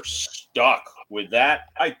they were stuck with that,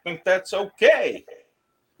 I think that's okay.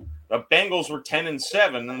 The Bengals were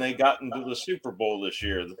 10-7, and they got into the Super Bowl this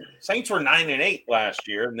year. The Saints were 9-8 last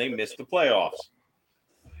year, and they missed the playoffs.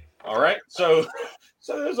 All right, so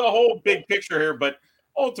there's a whole big picture here, but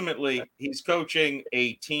ultimately, he's coaching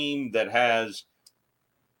a team that has,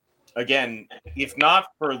 again, if not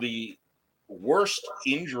for the worst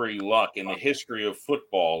injury luck in the history of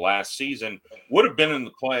football last season, would have been in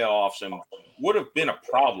the playoffs and would have been a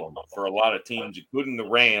problem for a lot of teams, including the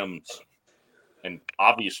Rams and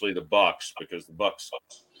obviously the Bucs, because the Bucs,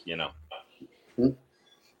 you know,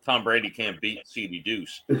 Tom Brady can't beat CD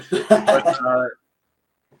Deuce. But,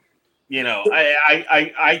 you know,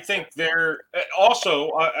 I think they're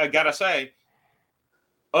also, I gotta say,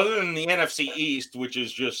 other than the NFC East, which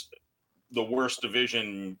is just the worst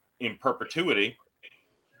division in perpetuity,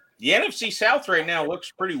 the NFC South right now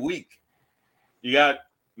looks pretty weak. You got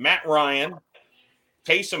Matt Ryan,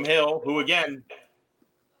 Taysom Hill, who again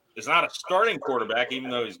is not a starting quarterback, even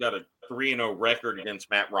though he's got a 3-0 record against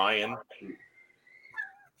Matt Ryan.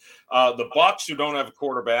 The Bucs, who don't have a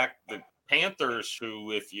quarterback, the Panthers,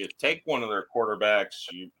 who if you take one of their quarterbacks,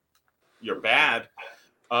 you're bad.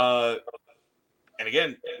 And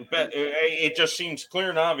again, it just seems clear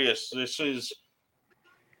and obvious.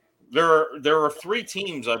 There are 3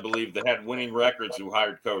 teams, I believe, that had winning records who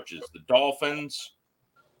hired coaches: the Dolphins,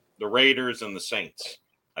 the Raiders, and the Saints.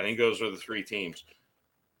 I think those are the 3 teams.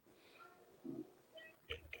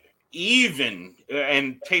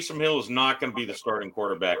 And Taysom Hill is not going to be the starting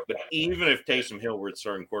quarterback, but even if Taysom Hill were the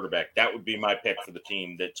starting quarterback, that would be my pick for the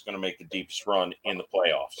team that's going to make the deepest run in the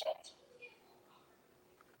playoffs.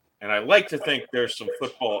 And I like to think there's some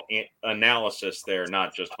football analysis there,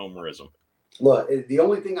 not just homerism. Look, the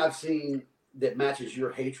only thing I've seen that matches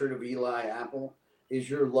your hatred of Eli Apple is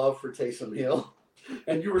your love for Taysom Hill.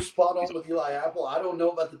 And you were spot on with Eli Apple. I don't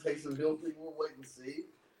know about the Taysom Hill thing. We'll wait and see.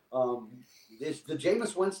 The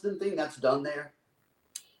Jameis Winston thing, that's done there?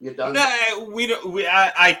 You're done? No,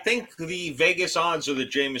 I think the Vegas odds are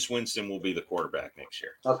that Jameis Winston will be the quarterback next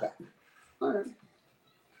year. Okay. All right.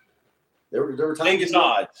 There were times Vegas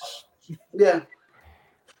odds. Yeah.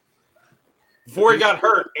 Before he got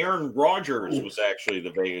hurt, Aaron Rodgers was actually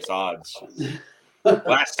the Vegas odds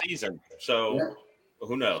last season. So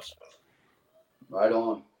who knows? Right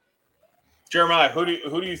on. Jeremiah, who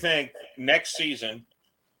do you think next season?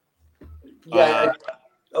 Yeah,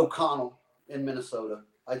 O'Connell in Minnesota.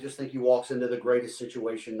 I just think he walks into the greatest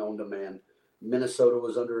situation known to man. Minnesota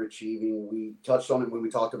was underachieving. We touched on it when we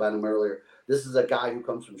talked about him earlier. This is a guy who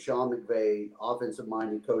comes from Sean McVay,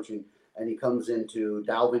 offensive-minded coaching, and he comes into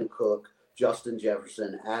Dalvin Cook, Justin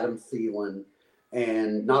Jefferson, Adam Thielen,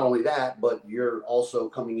 And not only that, but you're also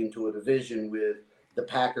coming into a division with the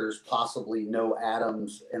Packers, possibly no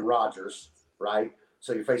Adams and Rodgers, right?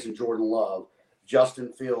 So you're facing Jordan Love,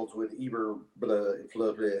 Justin Fields with and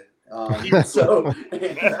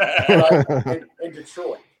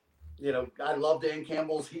Detroit. I love Dan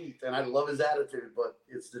Campbell's Heat, and I love his attitude, but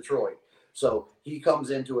it's Detroit. So he comes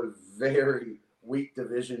into a very weak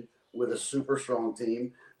division with a super strong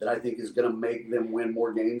team that I think is going to make them win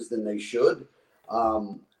more games than they should.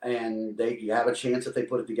 And they have a chance if they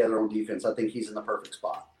put it together on defense. I think he's in the perfect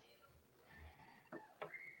spot.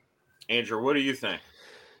 Andrew, what do you think?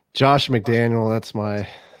 Josh McDaniel, that's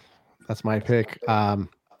my pick.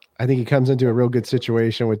 I think he comes into a real good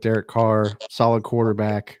situation with Derek Carr, solid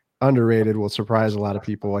quarterback, underrated, will surprise a lot of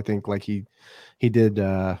people. I think like he did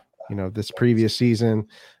this previous season.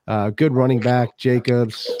 Good running back,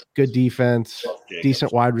 Jacobs, good defense,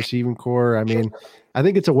 decent wide receiving core. I mean, I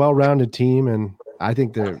think it's a well-rounded team, and I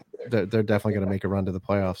think they're definitely going to make a run to the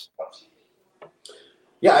playoffs.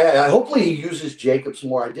 Yeah, hopefully he uses Jacobs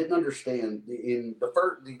more. I didn't understand in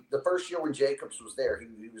the first year when Jacobs was there,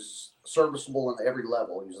 he was serviceable on every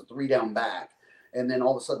level. He was a 3-down back, and then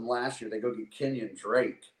all of a sudden last year they go get Kenyon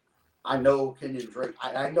Drake. I know Kenyon Drake.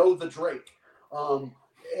 I know the Drake. And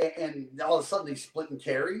all of a sudden he's splitting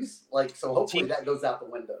carries. So hopefully that goes out the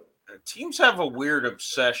window. Teams have a weird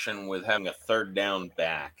obsession with having a 3rd-down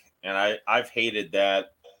back, and I've hated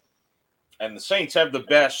that. And the Saints have the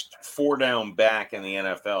best 4-down back in the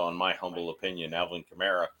NFL, in my humble opinion, Alvin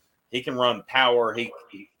Kamara. He can run power. He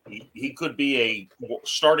could be a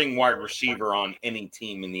starting wide receiver on any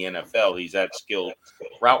team in the NFL. He's that skilled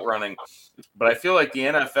route running. But I feel like the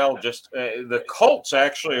NFL just the Colts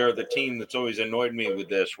actually are the team that's always annoyed me with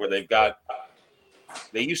this, where they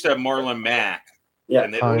used to have Marlon Mack. Yeah,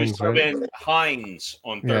 and they always have been Hines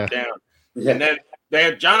on 3rd down. Yeah. And then they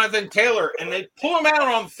had Jonathan Taylor, and they pull him out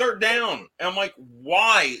on 3rd down. And I'm like,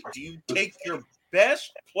 why do you take your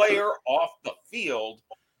best player off the field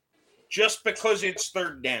just because it's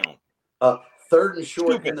 3rd down? 3rd and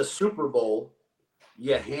short Stupid. In the Super Bowl,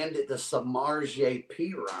 you hand it to Samaje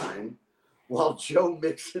Perine while Joe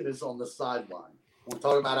Mixon is on the sideline. Want to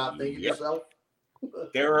talk about outthinking yourself?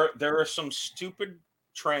 There are some stupid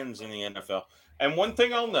trends in the NFL. And one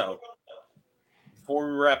thing I'll note before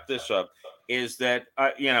we wrap this up is that,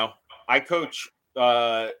 I coach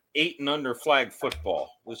 8 and under flag football.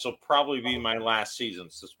 This will probably be my last season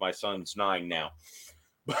since my son's 9 now.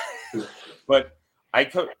 But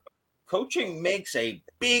coaching makes a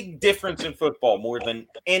big difference in football more than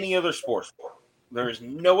any other sport. There's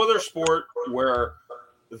no other sport where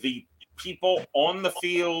the people on the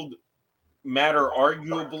field matter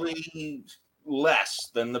arguably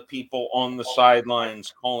less than the people on the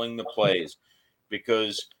sidelines calling the plays,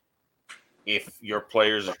 because if your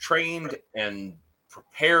players are trained and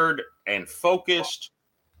prepared and focused,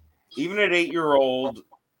 even at 8-year-old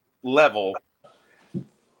level,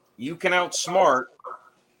 you can outsmart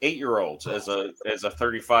 8-year-olds as a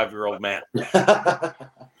 35-year-old man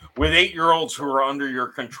with 8-year-olds who are under your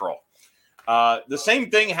control. The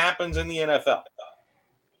same thing happens in the NFL.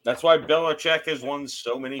 That's why Belichick has won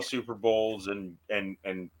so many Super Bowls, and I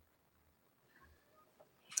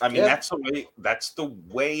mean that's the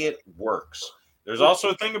way it works. There's also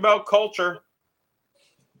a thing about culture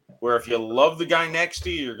where if you love the guy next to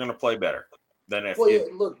you, you're going to play better than if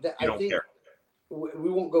you don't care. We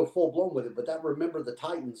won't go full blown with it, but that Remember the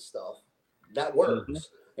Titans stuff that works,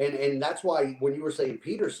 and that's why when you were saying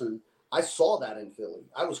Peterson, I saw that in Philly.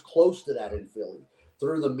 I was close to that in Philly.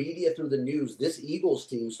 Through the media, through the news, this Eagles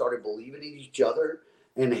team started believing in each other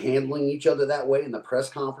and handling each other that way, and the press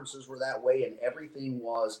conferences were that way, and everything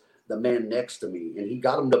was the man next to me, and he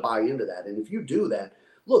got them to buy into that. And if you do that,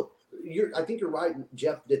 look, I think you're right,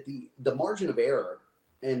 Jeff, that the margin of error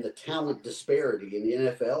and the talent disparity in the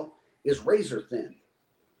NFL is razor thin.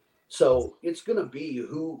 So it's going to be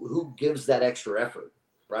who gives that extra effort,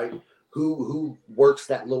 right? Who works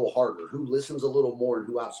that little harder, who listens a little more, and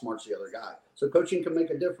who outsmarts the other guy. So coaching can make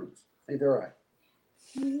a difference. I think they're right.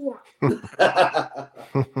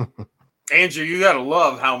 Andrew, you got to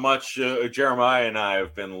love how much Jeremiah and I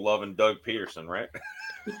have been loving Doug Peterson, right?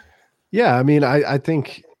 Yeah, I mean, I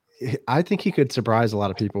think he could surprise a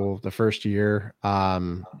lot of people the first year.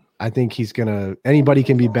 I think anybody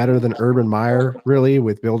can be better than Urban Meyer, really,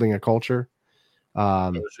 with building a culture.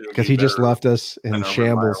 Because he just left us in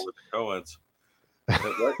shambles.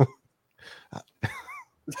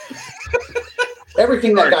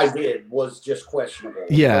 Everything that guy did was just questionable.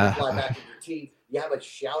 Yeah. Fly back to your team. You have a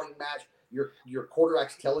shouting match. Your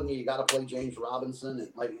quarterback's telling you got to play James Robinson, and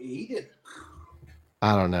he did.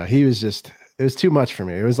 I don't know. He was just was too much for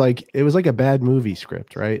me. It was like a bad movie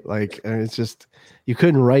script, right? Like, and it's just you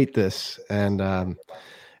couldn't write this, and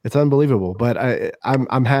it's unbelievable. But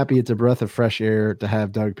I'm happy. It's a breath of fresh air to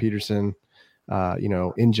have Doug Peterson,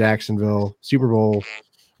 in Jacksonville, Super Bowl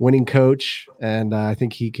winning coach, and I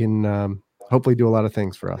think he can hopefully do a lot of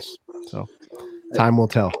things for us. So time will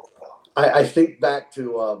tell. I think back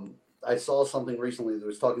to I saw something recently that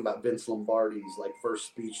was talking about Vince Lombardi's like first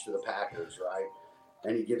speech to the Packers, right?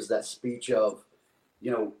 And he gives that speech of,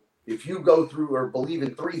 if you go through or believe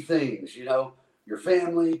in three things, your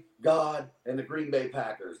family, God, and the Green Bay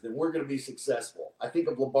Packers, then we're going to be successful. I think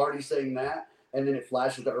of Lombardi saying that, and then it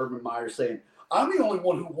flashes to Urban Meyer saying, I'm the only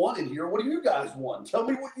one who won in here. What do you guys want? Tell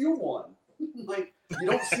me what you won. Like, you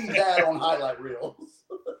don't see that on highlight reels.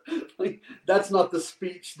 Like, that's not the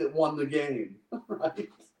speech that won the game, right?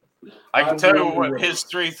 I can tell you what his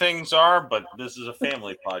three things are, but this is a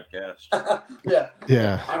family podcast.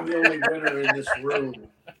 Yeah. I'm the only winner in this room.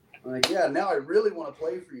 I'm like, yeah, now I really want to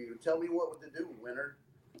play for you. Tell me what to do, winner.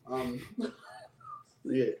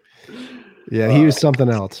 Yeah, he was something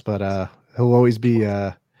else, but he'll always be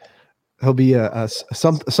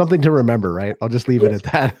something to remember, right? I'll just leave it at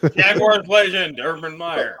that. Jaguars legend, Urban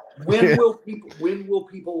Meyer. When will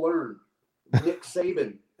people learn? Nick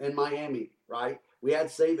Saban in Miami, right? We had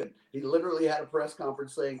Saban. He literally had a press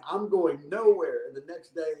conference saying, I'm going nowhere. And the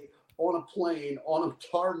next day on a plane, on a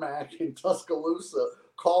tarmac in Tuscaloosa,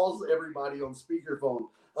 calls everybody on speakerphone.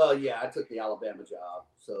 Yeah, I took the Alabama job.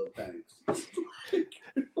 So thanks.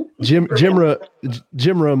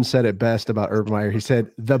 Jim Rome said it best about Urban Meyer. He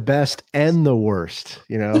said the best and the worst,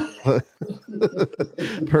 in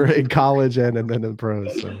college and then in the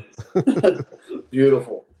pros. So.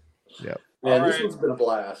 Beautiful. Yeah. Man, this one's been a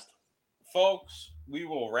blast. Folks, we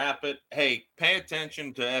will wrap it. Hey, pay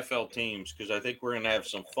attention to FL Teams because I think we're going to have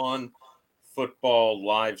some fun football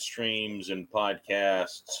live streams and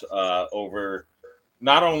podcasts over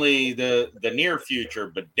not only the near future,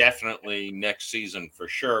 but definitely next season for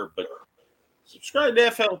sure. But subscribe to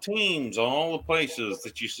FL Teams on all the places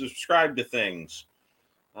that you subscribe to things.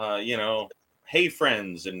 Hey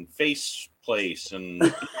Friends and Face Place and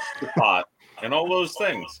Pot and all those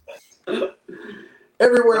things.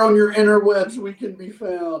 Everywhere on your interwebs we can be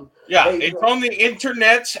found. Yeah, it's on the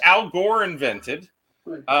internet's Al Gore invented.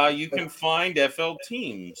 You can find FL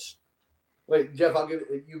Teams. Wait, Jeff, I'll give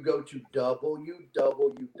it. You go to .com. Right.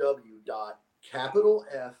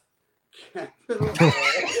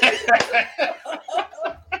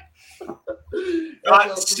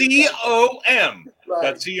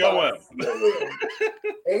 .com.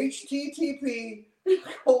 HTTP :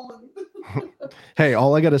 Hey,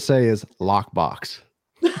 all I got to say is lockbox.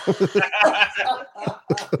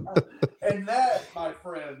 And that, my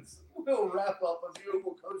friends, will wrap up a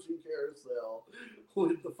beautiful coaching carousel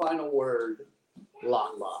with the final word: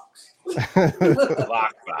 lockbox.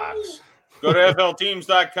 Lockbox. Go to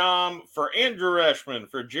flteams.com for Andrew Reshman,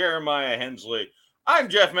 for Jeremiah Hensley. I'm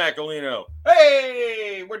Jeff Macalino.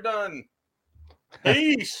 Hey, we're done.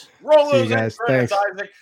 Peace. Roll See you those guys. in, Thanks. Isaac.